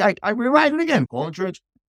week. I rewrite it again. Call church.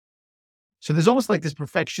 So there's almost like this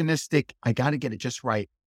perfectionistic, I got to get it just right.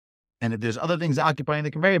 And if there's other things occupying the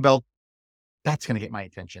conveyor belt, that's going to get my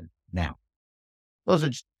attention now. Those are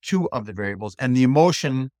just two of the variables. And the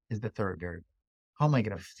emotion is the third variable. How am I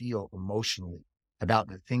going to feel emotionally about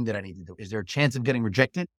the thing that I need to do? Is there a chance of getting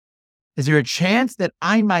rejected? Is there a chance that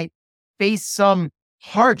I might face some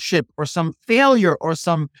hardship or some failure or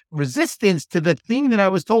some resistance to the thing that I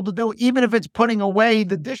was told to do, even if it's putting away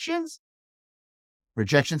the dishes?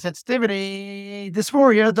 Rejection sensitivity,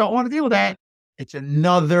 dysphoria, don't want to deal with that. It's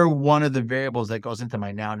another one of the variables that goes into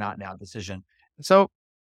my now, not now decision. So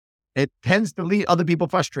it tends to leave other people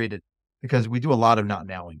frustrated because we do a lot of not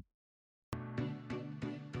nowing.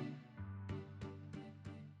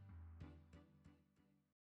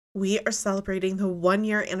 We are celebrating the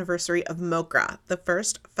 1-year anniversary of MOCRA, the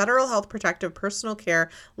first federal health protective personal care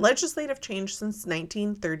legislative change since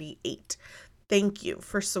 1938. Thank you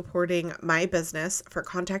for supporting my business, for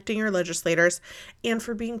contacting your legislators, and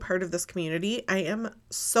for being part of this community. I am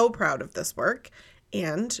so proud of this work,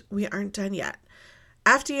 and we aren't done yet.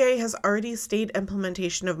 FDA has already stayed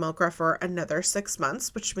implementation of MOCRA for another 6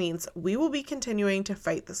 months, which means we will be continuing to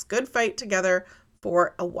fight this good fight together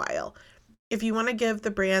for a while. If you want to give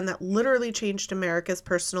the brand that literally changed America's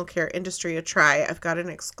personal care industry a try, I've got an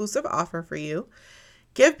exclusive offer for you.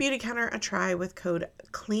 Give Beautycounter a try with code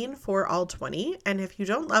CLEAN4ALL20, and if you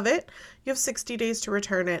don't love it, you have 60 days to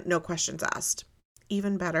return it, no questions asked.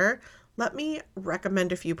 Even better, let me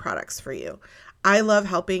recommend a few products for you. I love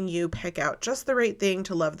helping you pick out just the right thing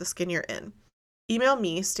to love the skin you're in. Email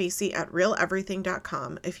me,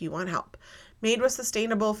 Stacy@realeverything.com, if you want help. Made with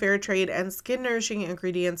sustainable, fair trade, and skin-nourishing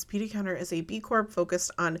ingredients, Beautycounter is a B Corp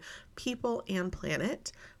focused on people and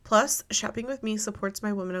planet. Plus, shopping with me supports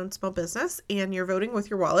my women-owned small business, and you're voting with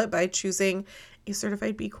your wallet by choosing a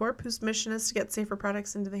certified B Corp whose mission is to get safer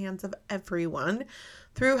products into the hands of everyone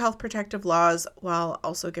through health protective laws while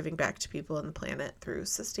also giving back to people and the planet through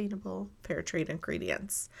sustainable, fair trade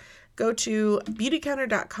ingredients. Go to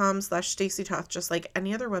beautycounter.com/StacyToth, just like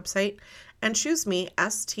any other website, and choose me,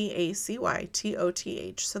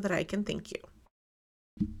 STACYTOTH, so that I can thank you.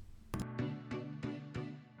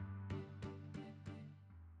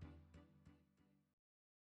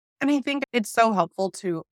 And I think it's so helpful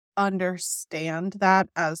to understand that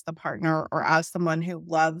as the partner or as someone who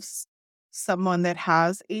loves someone that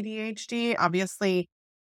has ADHD. Obviously,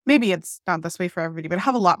 maybe it's not this way for everybody, but I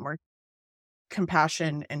have a lot more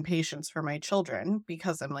compassion and patience for my children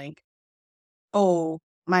because I'm like, oh,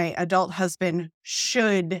 my adult husband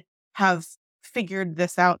should have figured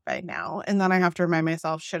this out by now. And then I have to remind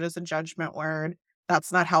myself, should is a judgment word.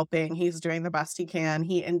 That's not helping. He's doing the best he can.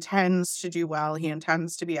 He intends to do well. He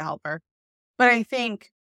intends to be a helper. But I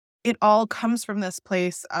think it all comes from this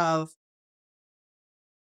place of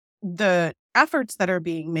the efforts that are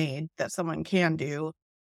being made that someone can do.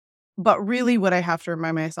 But really, what I have to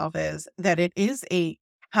remind myself is that it is a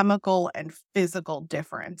chemical and physical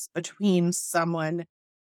difference between someone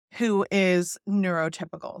who is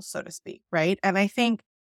neurotypical, so to speak, right? And I think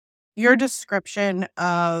your description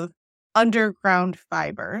of underground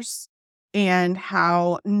fibers and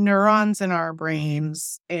how neurons in our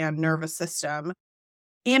brains and nervous system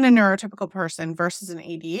in a neurotypical person versus an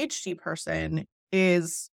ADHD person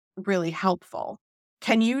is really helpful.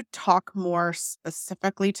 Can you talk more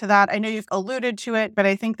specifically to that? I know you've alluded to it, but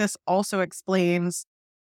I think this also explains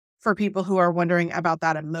for people who are wondering about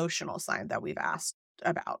that emotional side that we've asked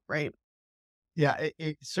about, right? Yeah,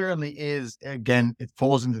 it certainly is. Again, it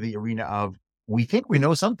falls into the arena of we think we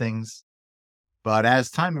know some things, but as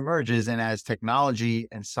time emerges and as technology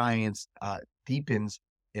and science deepens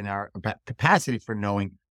in our capacity for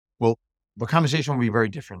knowing, well, the conversation will be very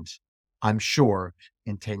different, I'm sure,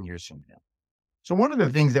 in 10 years from now. So one of the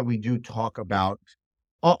things that we do talk about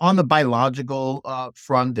on the biological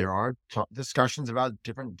front, there are discussions about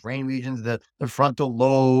different brain regions, the frontal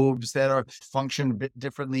lobes that are function a bit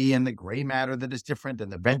differently, and the gray matter that is different,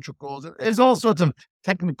 and the ventricles. There's all sorts of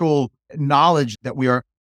technical knowledge that we are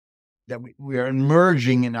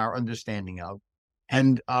emerging in our understanding of,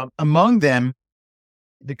 and among them,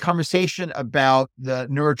 the conversation about the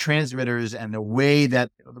neurotransmitters and the way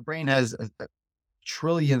that the brain has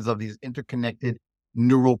trillions of these interconnected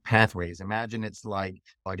neural pathways. Imagine it's like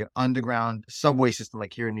an underground subway system,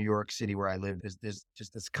 like here in New York City where I live. There's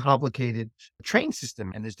just this complicated train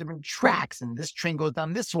system, and there's different tracks, and this train goes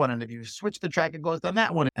down this one, and if you switch the track, it goes down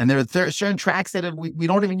that one. And there are certain tracks that we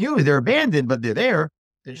don't even use. They're abandoned, but they're there.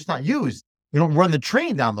 They're just not used. We don't run the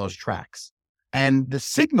train down those tracks, and the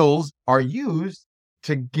signals are used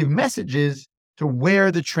to give messages to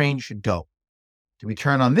where the train should go. Do we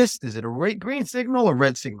turn on this? Is it a green signal or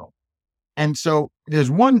red signal? And so there's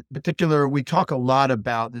one particular, we talk a lot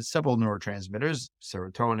about, there's several neurotransmitters,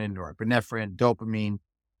 serotonin, norepinephrine, dopamine,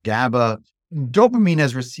 GABA. Dopamine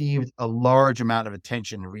has received a large amount of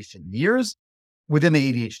attention in recent years within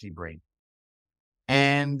the ADHD brain.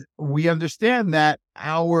 And we understand that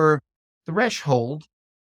our threshold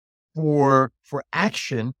for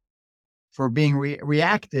action, for being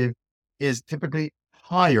reactive, is typically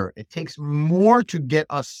higher. It takes more to get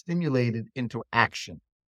us stimulated into action.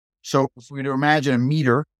 So if we were to imagine a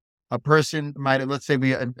meter, a person might, let's say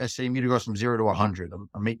a meter goes from 0 to 100.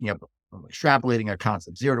 I'm extrapolating a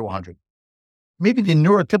concept, 0 to 100. Maybe the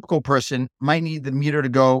neurotypical person might need the meter to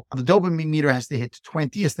go, the dopamine meter has to hit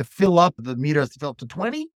 20, has to fill up, the meter has to fill up to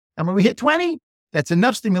 20. And when we hit 20, that's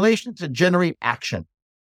enough stimulation to generate action.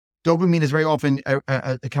 Dopamine is very often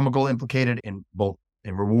a chemical implicated in both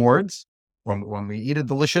in rewards. When we eat a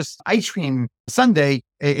delicious ice cream sundae,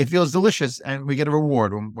 it feels delicious and we get a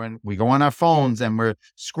reward. When we go on our phones and we're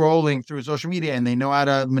scrolling through social media and they know how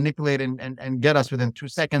to manipulate and get us within 2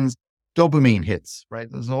 seconds, dopamine hits, right?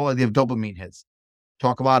 There's the whole idea of dopamine hits.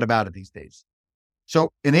 Talk a lot about it these days.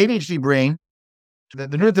 So in ADHD brain, the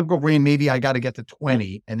neurotypical brain, maybe I got to get to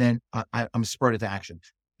 20 and then I'm spurred into action.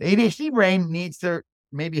 The ADHD brain needs to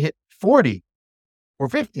maybe hit 40 or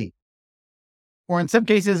 50, or in some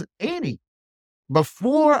cases 80.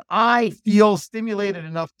 Before I feel stimulated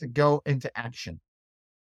enough to go into action.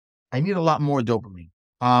 I need a lot more dopamine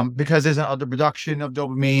because there's an underproduction of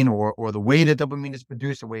dopamine or the way that dopamine is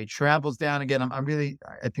produced, the way it travels down. Again,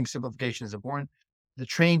 I think simplification is important. The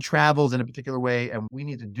train travels in a particular way, and we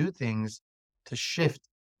need to do things to shift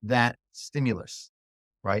that stimulus,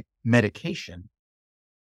 right? Medication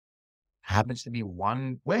happens to be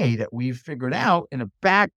one way that we've figured out in a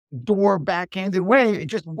backhanded way. It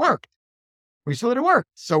just worked. We saw that it worked.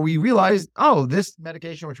 So we realized, oh, this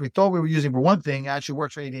medication, which we thought we were using for one thing, actually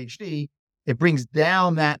works for ADHD. It brings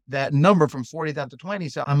down that number from 40 down to 20.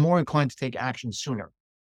 So I'm more inclined to take action sooner.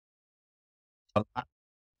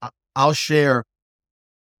 I'll share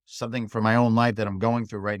something from my own life that I'm going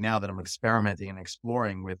through right now that I'm experimenting and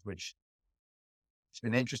exploring with, which it's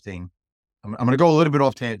been interesting. I'm going to go a little bit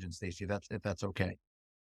off tangent, Stacey, if that's okay.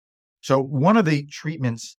 So one of the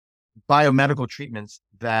treatments, biomedical treatments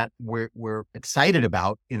that we're excited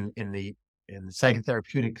about in the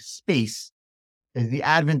psychotherapeutic space is the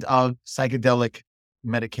advent of psychedelic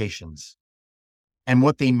medications and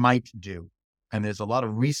what they might do. And there's a lot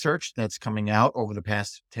of research that's coming out over the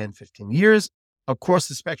past 10, 15 years across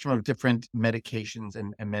the spectrum of different medications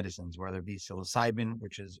and medicines, whether it be psilocybin,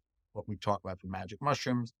 which is what we talk about for magic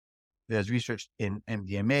mushrooms. There's research in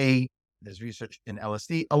MDMA. There's research in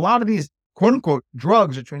LSD. A lot of these quote unquote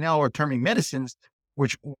drugs, which we now are terming medicines,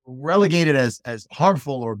 which relegated as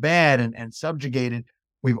harmful or bad and subjugated.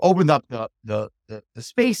 We've opened up the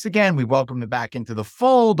space again. We welcomed them back into the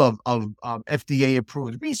fold of FDA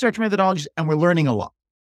approved research methodologies, and we're learning a lot.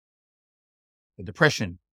 The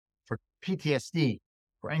depression for PTSD,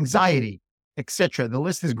 for anxiety, etc. The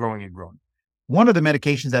list is growing and growing. One of the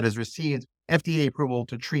medications that has received FDA approval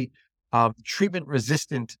to treat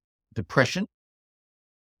treatment-resistant depression,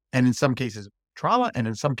 and in some cases trauma, and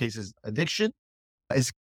in some cases addiction,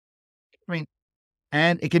 is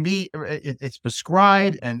and it can be, it's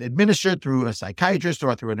prescribed and administered through a psychiatrist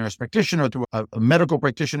or through a nurse practitioner or through a medical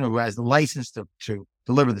practitioner who has the license to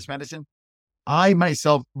deliver this medicine. I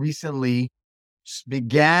myself recently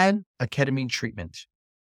began a ketamine treatment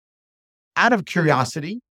out of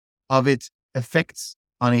curiosity of its effects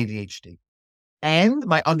on ADHD and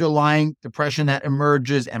my underlying depression that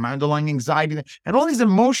emerges and my underlying anxiety and all these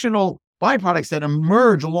emotional byproducts that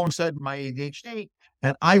emerge alongside my ADHD.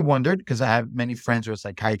 And I wondered, because I have many friends who are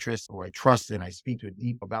psychiatrists who I trust and I speak to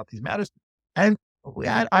deep about these matters. And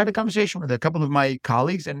I had a conversation with a couple of my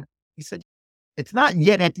colleagues, and he said, it's not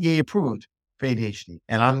yet FDA approved for ADHD.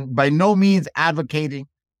 And I'm by no means advocating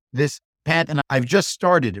this path. And I've just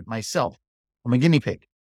started it myself. I'm a guinea pig.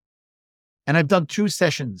 And I've done 2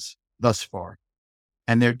 sessions thus far.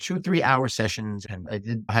 And they're 2-3 hour sessions. And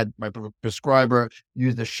I had my prescriber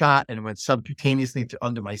use the shot and it went subcutaneously to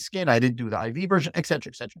under my skin. I didn't do the IV version, et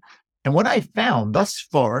cetera, et cetera. And what I found thus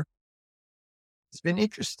far, it's been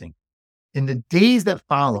interesting. In the days that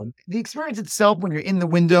followed, the experience itself, when you're in the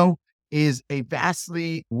window, is a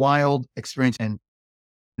vastly wild experience. And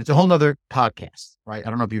it's a whole nother podcast, right? I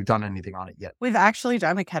don't know if you've done anything on it yet. We've actually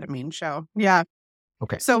done a ketamine show. Yeah.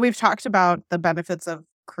 Okay. So we've talked about the benefits of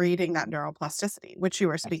creating that neuroplasticity, which you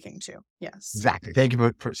were speaking to. Yes. Exactly. Thank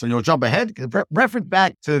you so you'll jump ahead, reference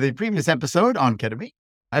back to the previous episode on ketamine,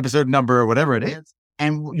 episode number, whatever it is.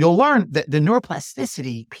 And you'll learn that the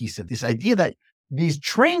neuroplasticity piece of this idea that these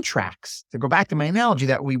train tracks, to go back to my analogy,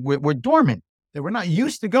 that we're dormant, that we're not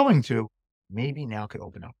used to going to, maybe now could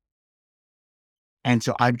open up. And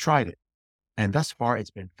so I've tried it. And thus far,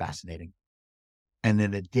 it's been fascinating. And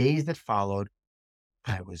then the days that followed,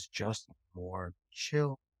 I was just more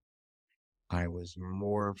chill. I was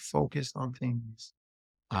more focused on things.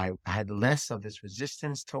 I had less of this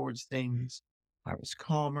resistance towards things. I was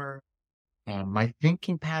calmer. And my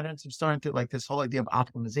thinking patterns have started to, like this whole idea of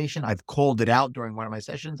optimization. I've called it out during one of my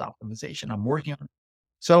sessions, optimization. I'm working on it.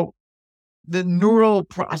 So the neural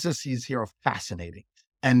processes here are fascinating.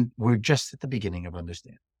 And we're just at the beginning of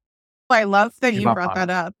understanding. I love that you brought that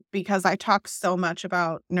up, because I talk so much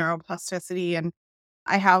about neuroplasticity, and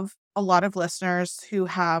I have a lot of listeners who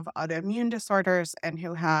have autoimmune disorders and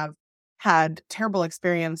who have had terrible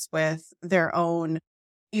experience with their own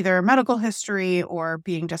either medical history or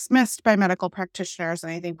being dismissed by medical practitioners.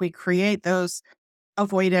 And I think we create those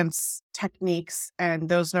avoidance techniques and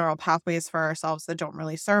those neural pathways for ourselves that don't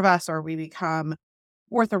really serve us, or we become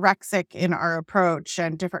orthorexic in our approach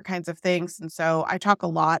and different kinds of things. And so I talk a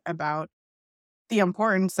lot about the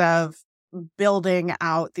importance of building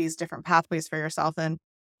out these different pathways for yourself. And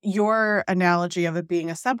your analogy of it being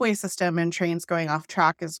a subway system and trains going off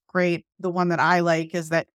track is great. The one that I like is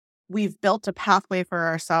that we've built a pathway for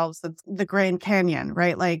ourselves. That's the Grand Canyon,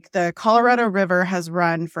 right? Like the Colorado River has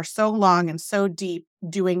run for so long and so deep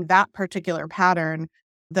doing that particular pattern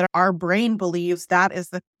that our brain believes that's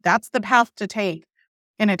the path to take.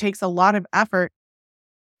 And it takes a lot of effort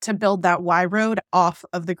to build that Y road off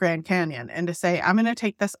of the Grand Canyon and to say, I'm going to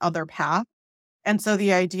take this other path. And so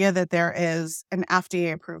the idea that there is an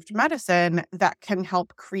FDA approved medicine that can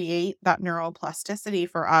help create that neuroplasticity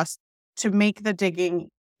for us to make the digging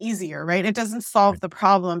easier, right? It doesn't solve the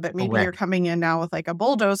problem, but maybe you're coming in now with like a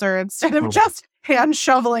bulldozer instead of just hand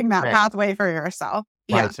shoveling that pathway for yourself.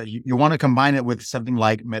 Right. Yeah. So you want to combine it with something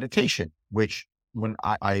like meditation, which when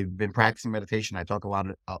I've been practicing meditation, I talk a lot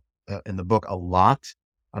in the book a lot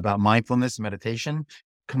about mindfulness meditation,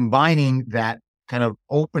 combining that kind of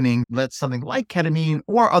opening, let something like ketamine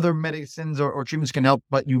or other medicines or treatments can help,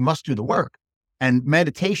 but you must do the work. And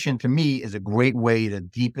meditation to me is a great way to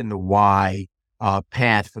deepen the why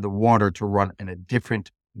path for the water to run in a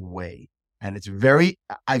different way. And it's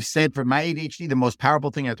I've said for my ADHD, the most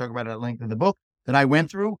powerful thing I talk about at length in the book that I went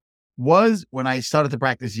through was when I started to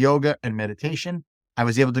practice yoga and meditation. I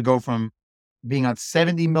was able to go from being on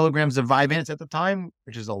 70 milligrams of Vyvanse at the time,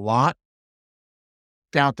 which is a lot,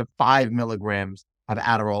 down to 5 milligrams of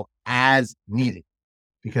Adderall as needed,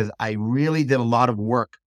 because I really did a lot of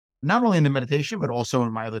work, not only in the meditation, but also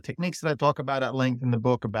in my other techniques that I talk about at length in the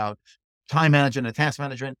book about time management and task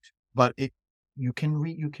management. But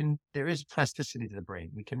there is plasticity to the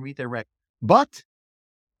brain. We can redirect, but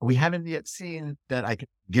we haven't yet seen that I can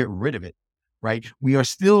get rid of it, right? We are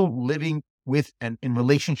still living with and in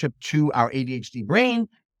relationship to our ADHD brain,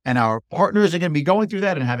 and our partners are going to be going through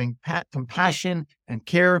that and having compassion and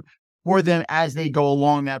care for them as they go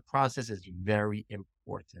along that process is very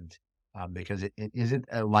important, because it isn't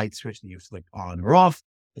a light switch that you flick on or off.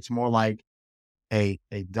 It's more like a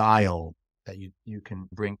dial that you can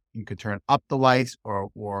bring. You could turn up the lights,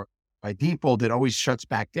 or by default it always shuts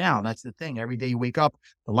back down. That's the thing. Every day you wake up,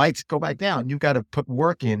 the lights go back down. You've got to put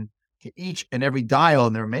work in to each and every dial,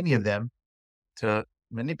 and there are many of them, to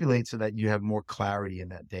manipulate so that you have more clarity in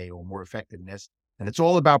that day or more effectiveness. And it's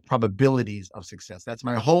all about probabilities of success. That's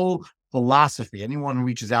my whole philosophy. Anyone who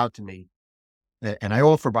reaches out to me, and I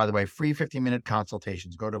offer, by the way, free 15-minute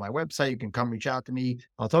consultations. Go to my website. You can come reach out to me.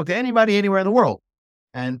 I'll talk to anybody anywhere in the world,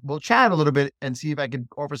 and we'll chat a little bit and see if I can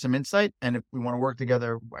offer some insight. And if we want to work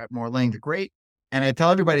together at more length, great. And I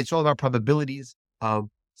tell everybody it's all about probabilities of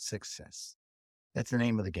success. That's the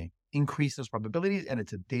name of the game. Increase those probabilities, and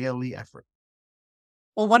it's a daily effort.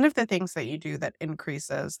 Well, one of the things that you do that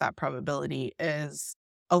increases that probability is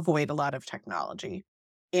avoid a lot of technology.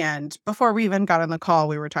 And before we even got on the call,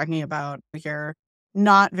 we were talking about you're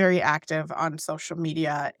not very active on social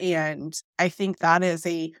media. And I think that is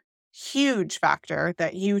a huge factor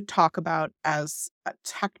that you talk about as a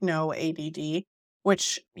techno ADD,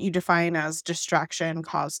 which you define as distraction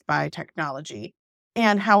caused by technology.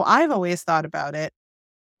 And how I've always thought about it,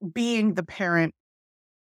 being the parent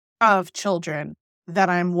of children that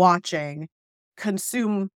I'm watching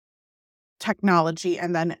consume technology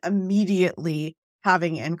and then immediately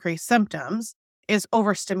having increased symptoms, is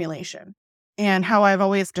overstimulation. And how I've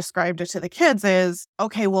always described it to the kids is,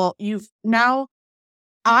 okay, well, you've now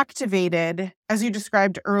activated, as you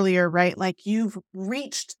described earlier, right? Like you've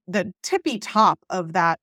reached the tippy top of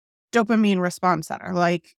that dopamine response center,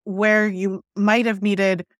 like where you might have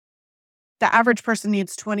needed, the average person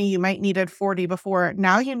needs 20, you might needed 40 before.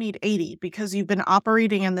 Now you need 80 because you've been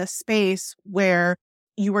operating in this space where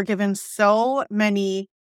you were given so many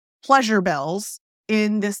pleasure bells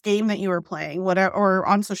in this game that you were playing, whatever, or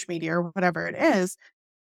on social media or whatever it is,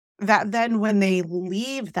 that then when they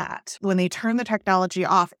leave that, when they turn the technology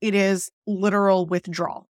off, it is literal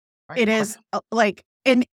withdrawal. Right? It is like,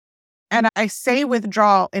 and I say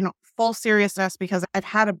withdrawal in full seriousness because I've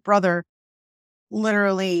had a brother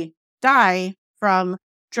literally die from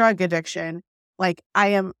drug addiction. Like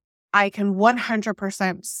I can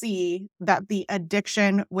 100% see that the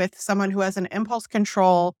addiction with someone who has an impulse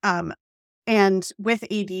control, and with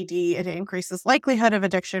ADD, it increases likelihood of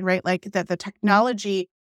addiction, right? Like that the technology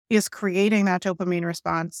is creating that dopamine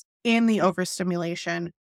response in the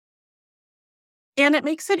overstimulation. And it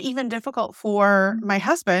makes it even difficult for my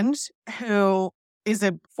husband, who is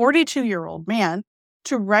a 42-year-old man,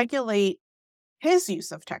 to regulate his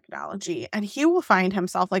use of technology. And he will find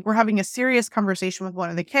himself, like, we're having a serious conversation with one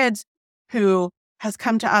of the kids who has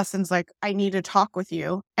come to us and is like, I need to talk with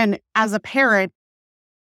you. And as a parent,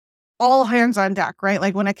 all hands on deck, right?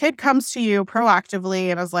 Like when a kid comes to you proactively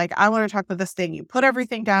and is like, I want to talk about this thing, you put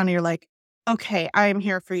everything down and you're like, okay, I am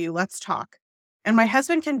here for you. Let's talk. And my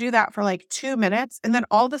husband can do that for like 2 minutes. And then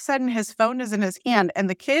all of a sudden his phone is in his hand. And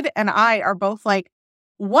the kid and I are both like,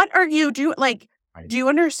 what are you doing? Like, do you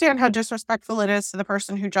understand how disrespectful it is to the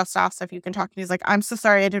person who just asked if you can talk? And he's like, I'm so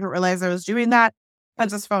sorry. I didn't realize I was doing that.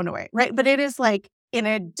 Puts his phone away. Right. But it is like an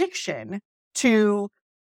addiction to,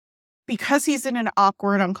 because he's in an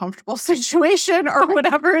awkward, uncomfortable situation or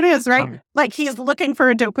whatever it is, right? Like he's looking for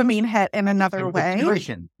a dopamine hit in another way.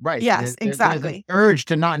 Situation. Right. Yes, There's exactly. an urge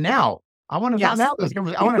to not now. I want to Yes. not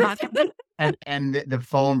now. I want to not now. And the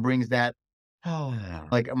phone brings that, oh,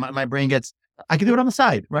 like my brain gets, I can do it on the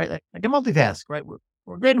side, right? Like, I can multitask, right?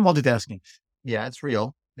 We're great at multitasking. Yeah, it's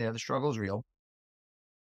real. Yeah, the struggle is real.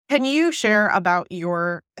 Can you share about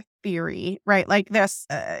your theory, right? Like this,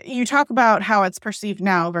 you talk about how it's perceived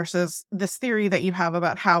now versus this theory that you have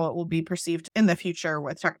about how it will be perceived in the future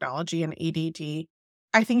with technology and ADD.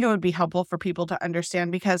 I think it would be helpful for people to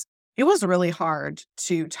understand because it was really hard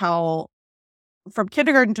to tell from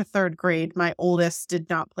kindergarten to third grade. My oldest did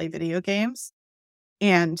not play video games.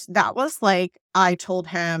 And that was like, I told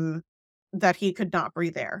him that he could not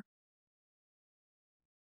breathe air.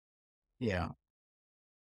 Yeah.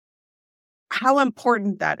 How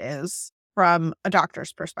important that is from a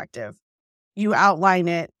doctor's perspective. You outline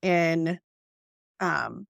it in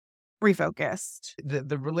Refocused.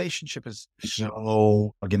 The relationship is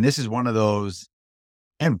so, again, this is one of those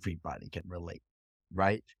everybody can relate,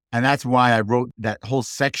 right? And that's why I wrote that whole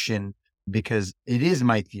section, because it is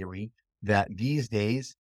my theory that these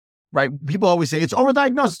days, right, people always say it's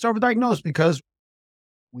overdiagnosed because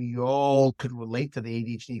we all could relate to the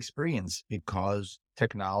ADHD experience because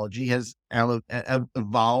technology has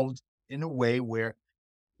evolved in a way where,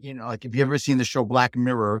 like if you ever seen the show Black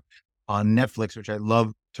Mirror on Netflix, which I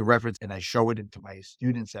love to reference, and I show it to my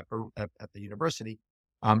students at the university.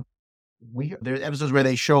 There's episodes where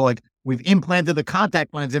they show like we've implanted the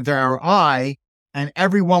contact lens into our eye, and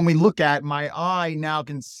everyone we look at, my eye now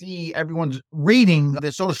can see everyone's reading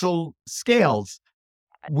their social scales.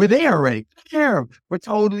 We're there already. We're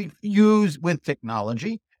totally fused with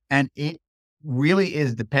technology, and it really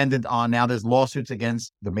is dependent on, now there's lawsuits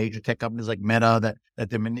against the major tech companies like Meta that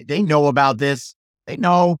they know about this. They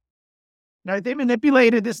know. Now, they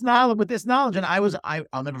manipulated this knowledge with this knowledge. And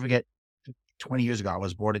I'll never forget, 20 years ago, I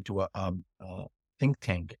was brought into a think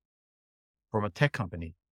tank from a tech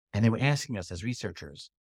company, and they were asking us as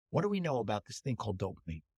researchers, what do we know about this thing called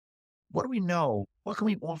dopamine? What do we know? What can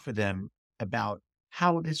we offer them about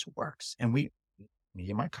how this works? And me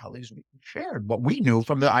and my colleagues, we shared what we knew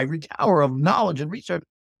from the ivory tower of knowledge and research.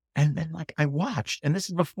 And then I watched, and this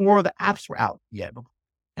is before the apps were out yet.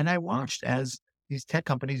 And I watched as these tech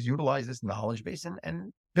companies utilize this knowledge base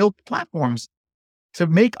and build platforms to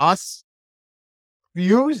make us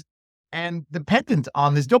fused and dependent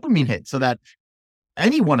on this dopamine hit, so that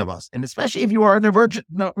any one of us, and especially if you are a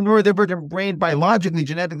neurodivergent brain, biologically,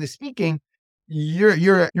 genetically speaking,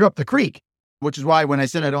 you're up the creek. Which is why when I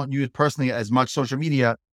said I don't use personally as much social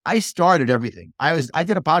media, I started everything. I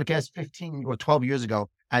did a podcast 15 or 12 years ago.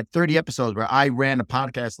 I had 30 episodes where I ran a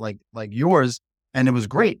podcast like yours, and it was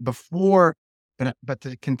great before. But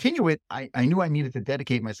to continue it, I knew I needed to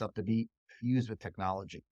dedicate myself to be fused with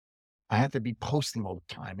technology. I had to be posting all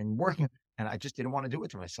the time and working, and I just didn't want to do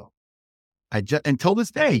it to myself. Until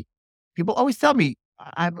this day, people always tell me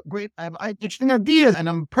I have interesting ideas, and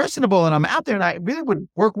I'm personable, and I'm out there, and I really would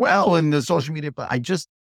work well in the social media. But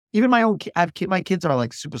even my own, my kids are like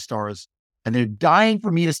superstars, and they're dying for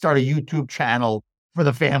me to start a YouTube channel for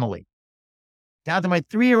the family. Down to my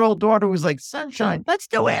 3-year-old daughter who's like, sunshine, let's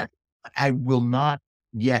do it. I will not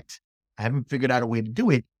yet. I haven't figured out a way to do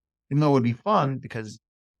it, even though it would be fun, because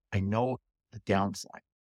I know the downside.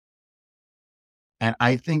 And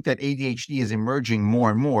I think that ADHD is emerging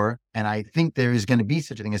more and more. And I think there is going to be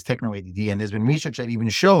such a thing as techno ADD. And there's been research that even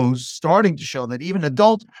starting to show that even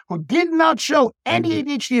adults who did not show any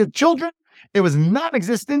ADHD as children, it was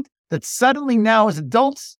non-existent, that suddenly now as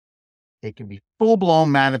adults, they can be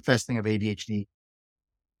full-blown manifesting of ADHD.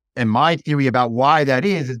 And my theory about why that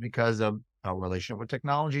is because of our relationship with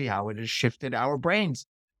technology, how it has shifted our brains.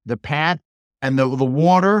 The path and the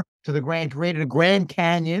water to the created a Grand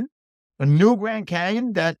Canyon, a new Grand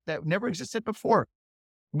Canyon that never existed before.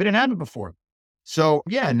 We didn't have it before. So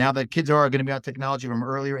yeah, now that kids are going to be on technology from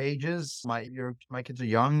earlier ages, my kids are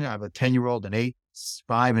young. I have a 10-year-old, an 8,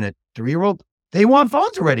 5, and a 3-year-old. They want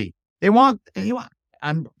phones already.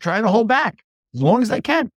 I'm trying to hold back as long as I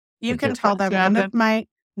can. You can tell them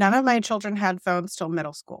none of my children had phones till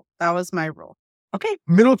middle school. That was my rule. Okay,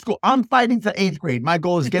 middle school. I'm fighting to 8th grade. My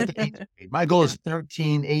goal is get to 8th grade. My goal is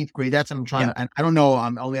 13, 8th grade. That's what I'm trying to. And I don't know.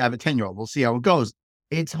 I have a 10-year-old. We'll see how it goes.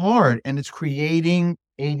 It's hard, and it's creating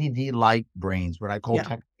ADD-like brains, what I call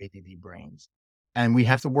tech ADD brains. And we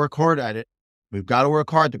have to work hard at it. We've got to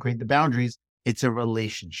work hard to create the boundaries. It's a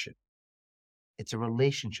relationship. It's a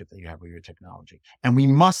relationship that you have with your technology, and we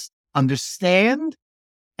must understand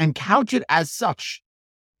and couch it as such.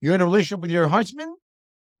 You're in a relationship with your husband.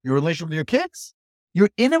 Your relationship with your kids. You're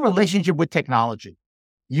in a relationship with technology.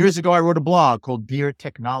 Years ago, I wrote a blog called Dear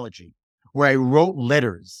Technology, where I wrote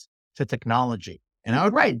letters to technology. And I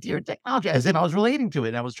would write, Dear Technology, as if I was relating to it.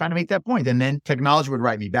 And I was trying to make that point. And then technology would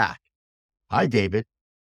write me back. Hi, David.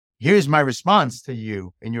 Here's my response to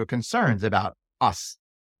you and your concerns about us.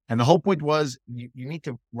 And the whole point was you need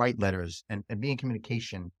to write letters and be in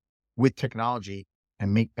communication with technology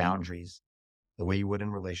and make boundaries the way you would in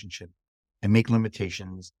a relationship, and make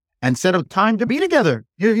limitations and set a time to be together.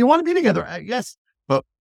 You want to be together, yes, but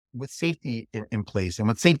with safety in place, and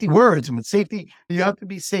with safety words, and with safety, you have to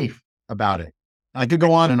be safe about it. I could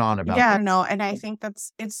go on and on about that. No, and I think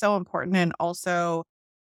it's so important. And also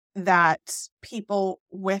that people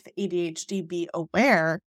with ADHD be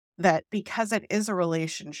aware that because it is a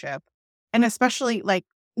relationship, and especially like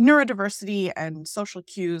neurodiversity and social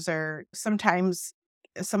cues are sometimes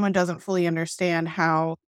someone doesn't fully understand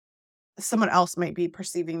how someone else might be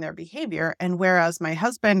perceiving their behavior. And whereas my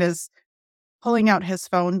husband is pulling out his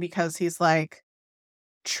phone because he's like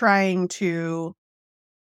trying to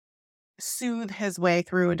soothe his way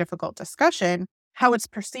through a difficult discussion, how it's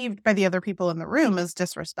perceived by the other people in the room is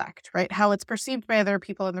disrespect, right? How it's perceived by other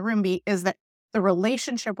people in the room is that the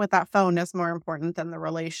relationship with that phone is more important than the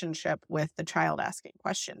relationship with the child asking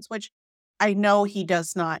questions, which I know he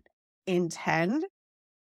does not intend,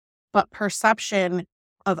 but perception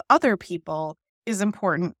of other people is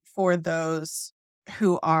important for those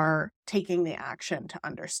who are taking the action to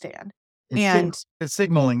understand. It's And it's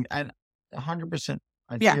signaling, and 100%.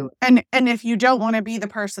 I yeah, feel and if you don't want to be the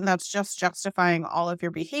person that's just justifying all of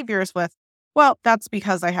your behaviors with, well, that's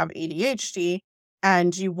because I have ADHD,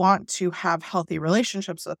 and you want to have healthy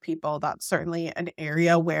relationships with people, that's certainly an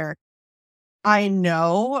area where I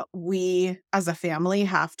know we as a family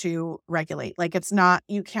have to regulate. Like, it's not,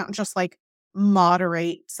 you can't just like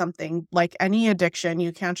moderate something like any addiction.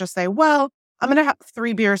 You can't just say, well, I'm going to have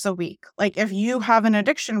 3 beers a week. Like, if you have an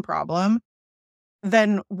addiction problem,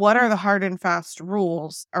 then what are the hard and fast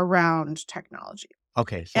rules around technology?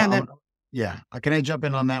 okay. So, And then, yeah. Can I jump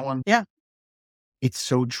in on that one? yeah. It's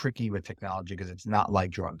so tricky with technology because it's not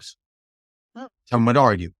like drugs. Mm. Some would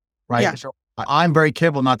argue, Yeah. right? So I'm very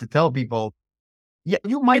careful not to tell people, yeah,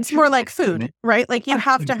 you might It's more choose like food, abstinence. right? Like, you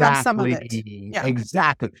have to have some of it. Exactly. Yeah.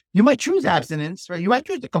 Exactly. You might choose abstinence, right? You might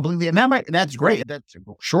choose to completely, and that's great. That's a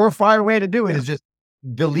surefire way to do it Yeah. is just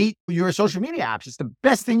delete your social media apps. It's the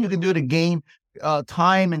best thing you can do to gain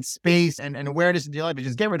time and space and awareness in your life. Is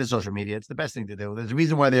just get rid of social media. It's the best thing to do. There's a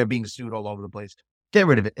reason why they're being sued all over the place. Get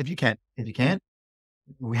rid of it if you can. If you can't,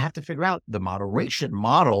 we have to figure out the moderation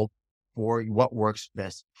model for what works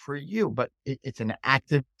best for you. But it's an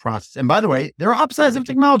active process. And by the way, there are upsides of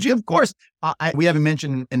technology, of course. We haven't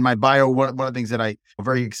mentioned in my bio, one of the things that I'm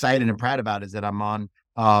very excited and proud about is that I'm on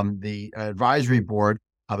the advisory board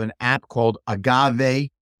of an app called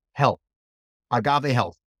Health, Agave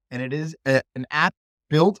Health. And it is an app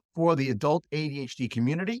built for the adult ADHD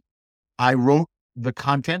community. I wrote the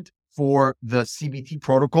content for the CBT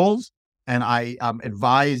protocols, and I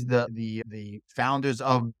advise the founders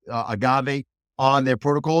of Agave on their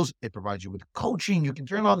protocols. It provides you with coaching. You can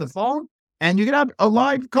turn on the phone, and you can have a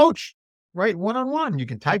live coach, right, one on one. You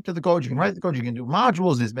can type to the coach. You can write to the coach. You can do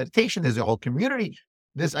modules. There's meditation. There's a whole community.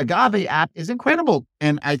 This Agave app is incredible,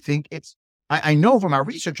 and I think it's. I know from our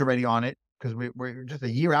research already on it because we're just a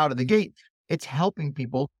year out of the gate. It's helping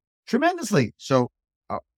people tremendously. So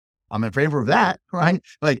I'm in favor of that, right?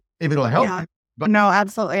 Like if it'll help. Yeah. But No,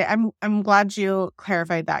 absolutely. I'm glad you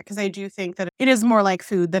clarified that, because I do think that it is more like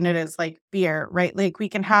food than it is like beer, right? Like, we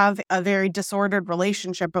can have a very disordered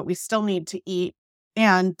relationship, but we still need to eat,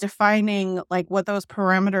 and defining like what those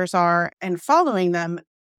parameters are and following them,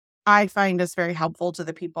 I find is very helpful to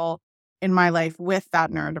the people in my life with that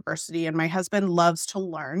neurodiversity. And my husband loves to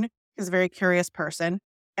learn. He's a very curious person.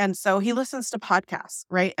 And so he listens to podcasts,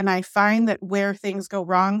 right? And I find that where things go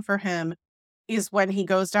wrong for him is when he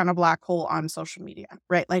goes down a black hole on social media,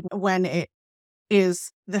 right? Like, when it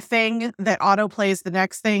is the thing that autoplays the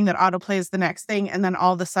next thing, that autoplays the next thing, and then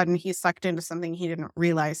all of a sudden he's sucked into something he didn't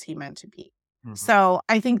realize he meant to be. Mhm. So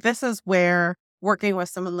I think this is where working with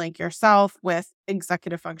someone like yourself with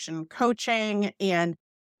executive function coaching and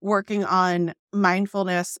working on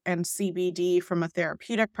mindfulness and CBD from a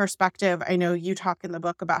therapeutic perspective. I know you talk in the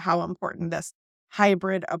book about how important this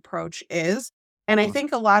hybrid approach is. And I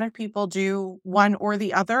think a lot of people do one or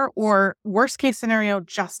the other, or worst case scenario,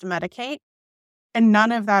 just medicate. And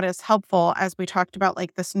none of that is helpful, as we talked about,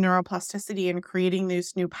 like this neuroplasticity and creating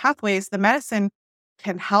these new pathways. The medicine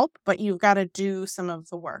can help, but you've got to do some of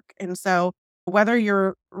the work. And so, whether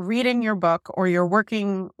you're reading your book or you're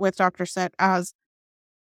working with Dr. Sitt as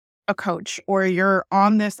a coach or you're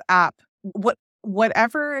on this app,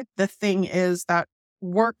 whatever the thing is that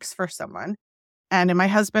works for someone. And in my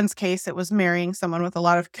husband's case, it was marrying someone with a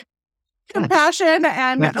lot of compassion and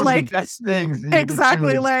That's one of the like, best things that you can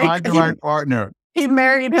exactly, do is like find the right partner. he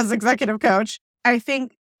married his executive coach. I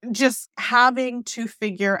think just having to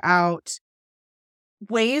figure out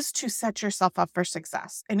ways to set yourself up for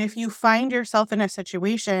success. And if you find yourself in a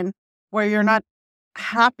situation where you're not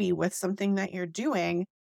happy with something that you're doing,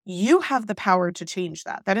 you have the power to change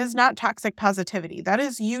that. That is not toxic positivity. That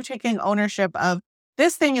is you taking ownership of,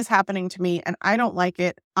 this thing is happening to me and I don't like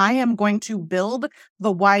it. I am going to build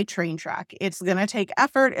the why train track. It's going to take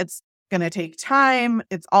effort. It's going to take time.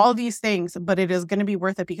 It's all these things, but it is going to be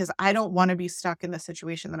worth it because I don't want to be stuck in the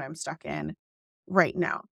situation that I'm stuck in right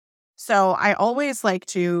now. So I always like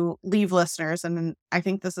to leave listeners, and I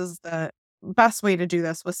think this is the best way to do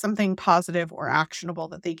this, with something positive or actionable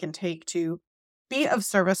that they can take to be of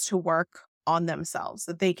service to work on themselves,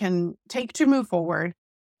 that they can take to move forward.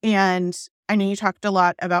 And I know you talked a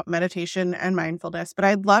lot about meditation and mindfulness, but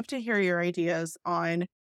I'd love to hear your ideas on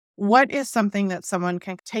what is something that someone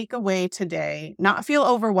can take away today, not feel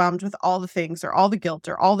overwhelmed with all the things or all the guilt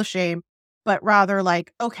or all the shame, but rather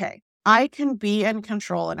like, okay, I can be in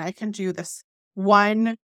control and I can do this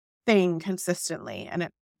one thing consistently, and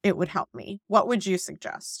it would help me. What would you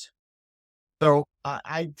suggest? So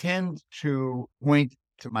I tend to point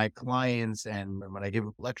to my clients and when I give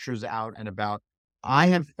lectures out and about I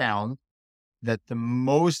have found that the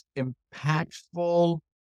most impactful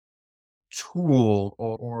tool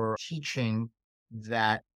or teaching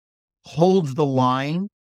that holds the line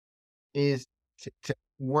is to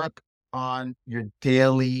work on your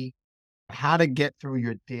daily, how to get through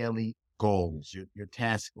your daily goals, your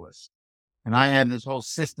task list. And I have this whole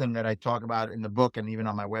system that I talk about in the book, and even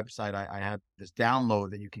on my website, I have this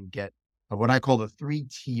download that you can get of what I call the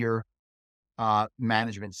 3-tier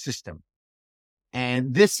management system.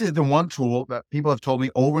 And this is the one tool that people have told me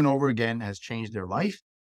over and over again has changed their life.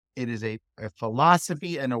 It is a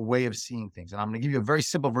philosophy and a way of seeing things. And I'm going to give you a very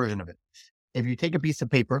simple version of it. If you take a piece of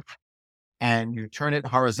paper and you turn it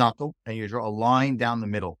horizontal and you draw a line down the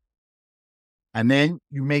middle, and then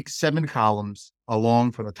you make 7 columns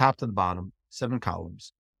along from the top to the bottom, 7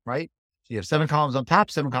 columns, right? So you have 7 columns on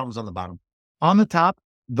top, 7 columns on the bottom. On the top,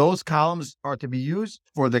 those columns are to be used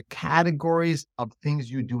for the categories of things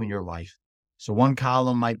you do in your life. So one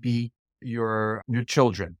column might be your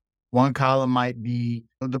children. One column might be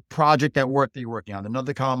the project at work that you're working on.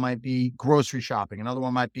 Another column might be grocery shopping. Another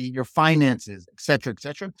one might be your finances, et cetera, et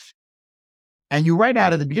cetera. And you write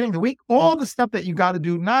out at the beginning of the week all the stuff that you got to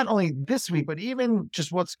do, not only this week, but even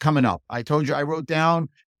just what's coming up. I told you I wrote down,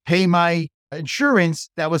 pay my insurance.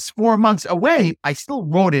 That was 4 months away. I still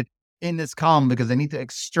wrote it in this column because I need to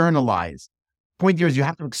externalize. Point here is you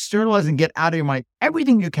have to externalize and get out of your mind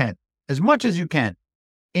everything you can, as much as you can,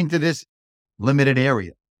 into this limited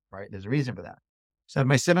area, right? There's a reason for that. So I have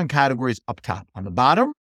my 7 categories up top. On the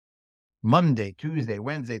bottom, Monday, Tuesday,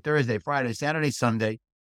 Wednesday, Thursday, Friday, Saturday, Sunday,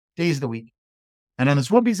 days of the week. And on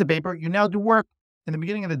this one piece of paper, you now do work in the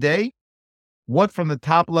beginning of the day. What from the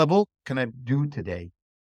top level can I do today?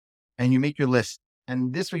 And you make your list.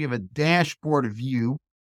 And this will give a dashboard view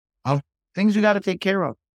of things you got to take care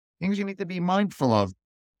of, things you need to be mindful of.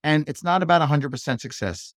 And it's not about 100%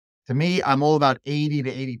 success. To me, I'm all about 80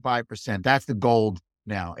 to 85%. That's the gold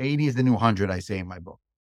now. 80 is the new 100, I say in my book.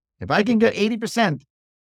 If I can get 80%,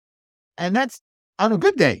 and that's on a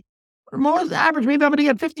good day, most average, maybe I'm going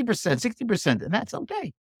to get 50%, 60%, and that's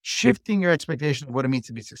okay. Shifting your expectation of what it means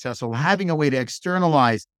to be successful, having a way to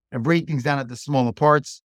externalize and break things down into smaller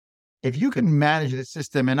parts. If you can manage the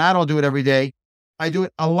system, and I don't do it every day, I do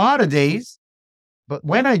it a lot of days, but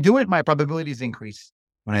when I do it, my probabilities increase.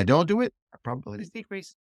 When I don't do it, my probabilities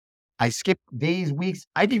decrease. I skip days, weeks.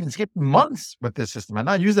 I've even skipped months with this system. I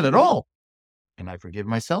not use it at all. And I forgive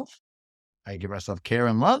myself. I give myself care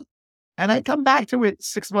and love. And I come back to it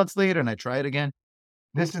 6 months later and I try it again.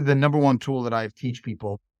 This is the number one tool that I teach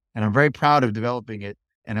people. And I'm very proud of developing it.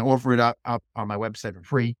 And I offer it up on my website for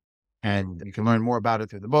free. And you can learn more about it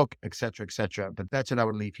through the book, et cetera, et cetera. But that's what I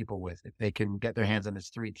would leave people with if they can get their hands on this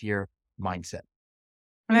 3-tier mindset.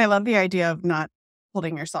 And I love the idea of not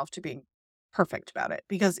holding yourself to being perfect about it.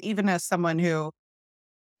 Because even as someone who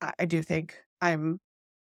I do think I'm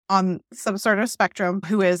on some sort of spectrum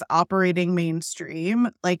who is operating mainstream,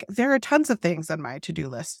 like there are tons of things on my to-do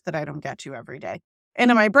list that I don't get to every day.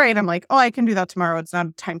 And in my brain, I'm like, oh, I can do that tomorrow. It's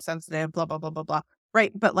not time sensitive, blah, blah, blah, blah, blah.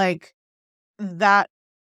 Right. But like that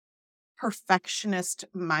perfectionist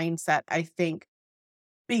mindset, I think,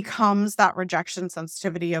 becomes that rejection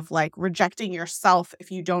sensitivity of like rejecting yourself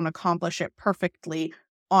if you don't accomplish it perfectly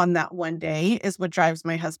on that one day is what drives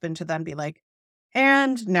my husband to then be like,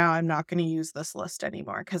 and now I'm not going to use this list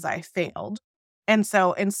anymore because I failed. And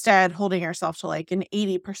so instead, holding yourself to like an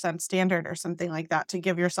 80% standard or something like that to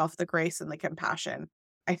give yourself the grace and the compassion,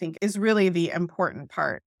 I think is really the important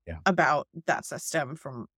part about that system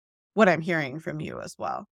from what I'm hearing from you as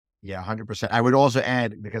well. Yeah, 100%. I would also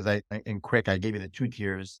add, because in quick, I gave you the 2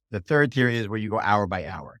 tiers. The 3rd tier is where you go hour by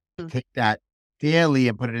hour. Take that daily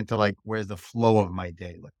and put it into like, where's the flow of my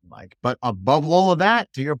day looking like? But above all of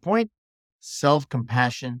that, to your point,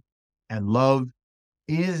 self-compassion and love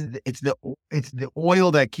it's the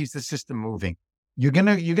oil that keeps the system moving. You're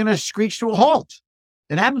gonna screech to a halt.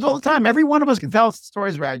 It happens all the time. Every one of us can tell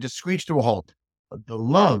stories where I just screech to a halt. But the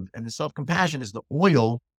love and the self-compassion is the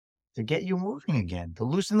oil to get you moving again, to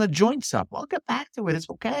loosen the joints up. I'll get back to it. It's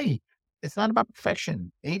okay. It's not about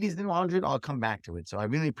perfection. 80 is the 100. I'll come back to it. So I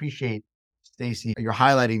really appreciate, Stacey, you're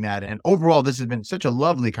highlighting that. And overall, this has been such a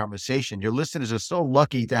lovely conversation. Your listeners are so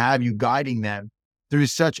lucky to have you guiding them through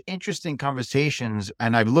such interesting conversations.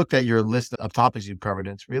 And I've looked at your list of topics you've covered,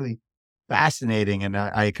 and it's really fascinating. And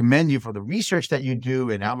I commend you for the research that you do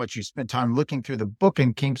and how much you spent time looking through the book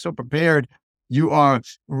and came so prepared. You are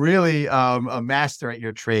really a master at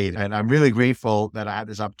your trade. And I'm really grateful that I had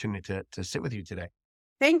this opportunity to sit with you today.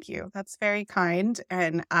 Thank you. That's very kind.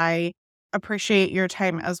 And I appreciate your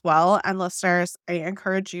time as well. And listeners, I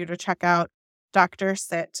encourage you to check out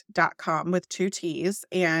drsitt.com with 2 T's.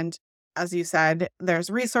 And as you said, there's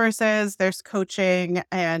resources, there's coaching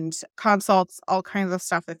and consults, all kinds of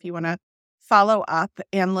stuff if you want to follow up.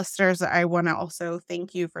 And listeners, I want to also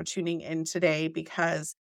thank you for tuning in today,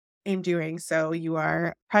 because in doing so, you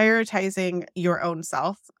are prioritizing your own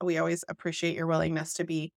self. We always appreciate your willingness to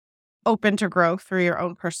be open to growth through your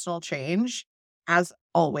own personal change. As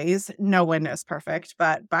always, no one is perfect,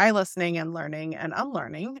 but by listening and learning and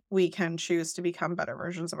unlearning, we can choose to become better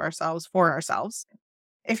versions of ourselves for ourselves.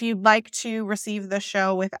 If you'd like to receive the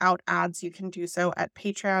show without ads, you can do so at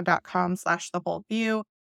patreon.com/thewholeview,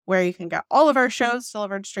 where you can get all of our shows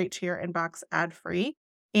delivered straight to your inbox ad-free.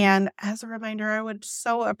 And as a reminder, I would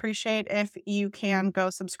so appreciate if you can go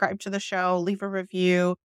subscribe to the show, leave a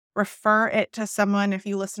review, refer it to someone. If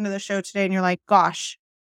you listen to the show today and you're like, gosh,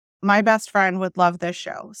 my best friend would love this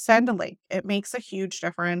show, send a link. It makes a huge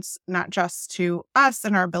difference, not just to us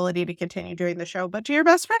and our ability to continue doing the show, but to your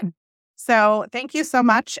best friend. So thank you so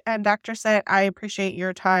much. And Dr. Sitt, I appreciate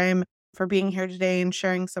your time for being here today and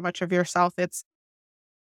sharing so much of yourself. It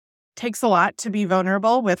takes a lot to be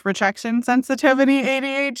vulnerable with rejection sensitivity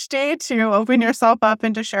ADHD, to open yourself up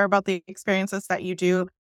and to share about the experiences that you do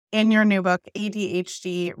in your new book,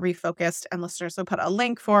 ADHD Refocused. And listeners will put a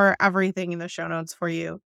link for everything in the show notes for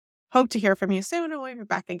you. Hope to hear from you soon, and we'll be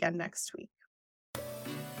back again next week.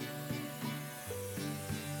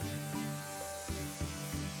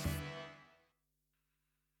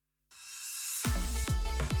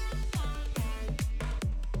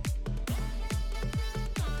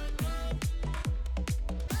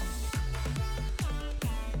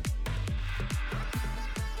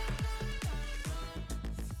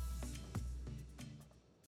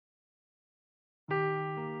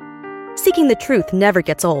 Seeking the truth never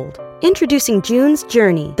gets old. Introducing June's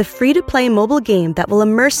Journey, the free-to-play mobile game that will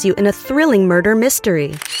immerse you in a thrilling murder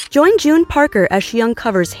mystery. Join June Parker as she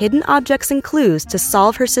uncovers hidden objects and clues to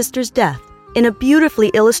solve her sister's death in a beautifully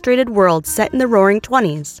illustrated world set in the Roaring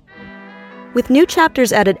 '20s. With new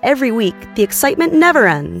chapters added every week, the excitement never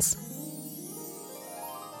ends.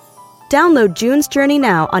 Download June's Journey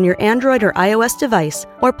now on your Android or iOS device,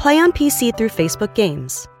 or play on PC through Facebook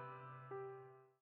Games.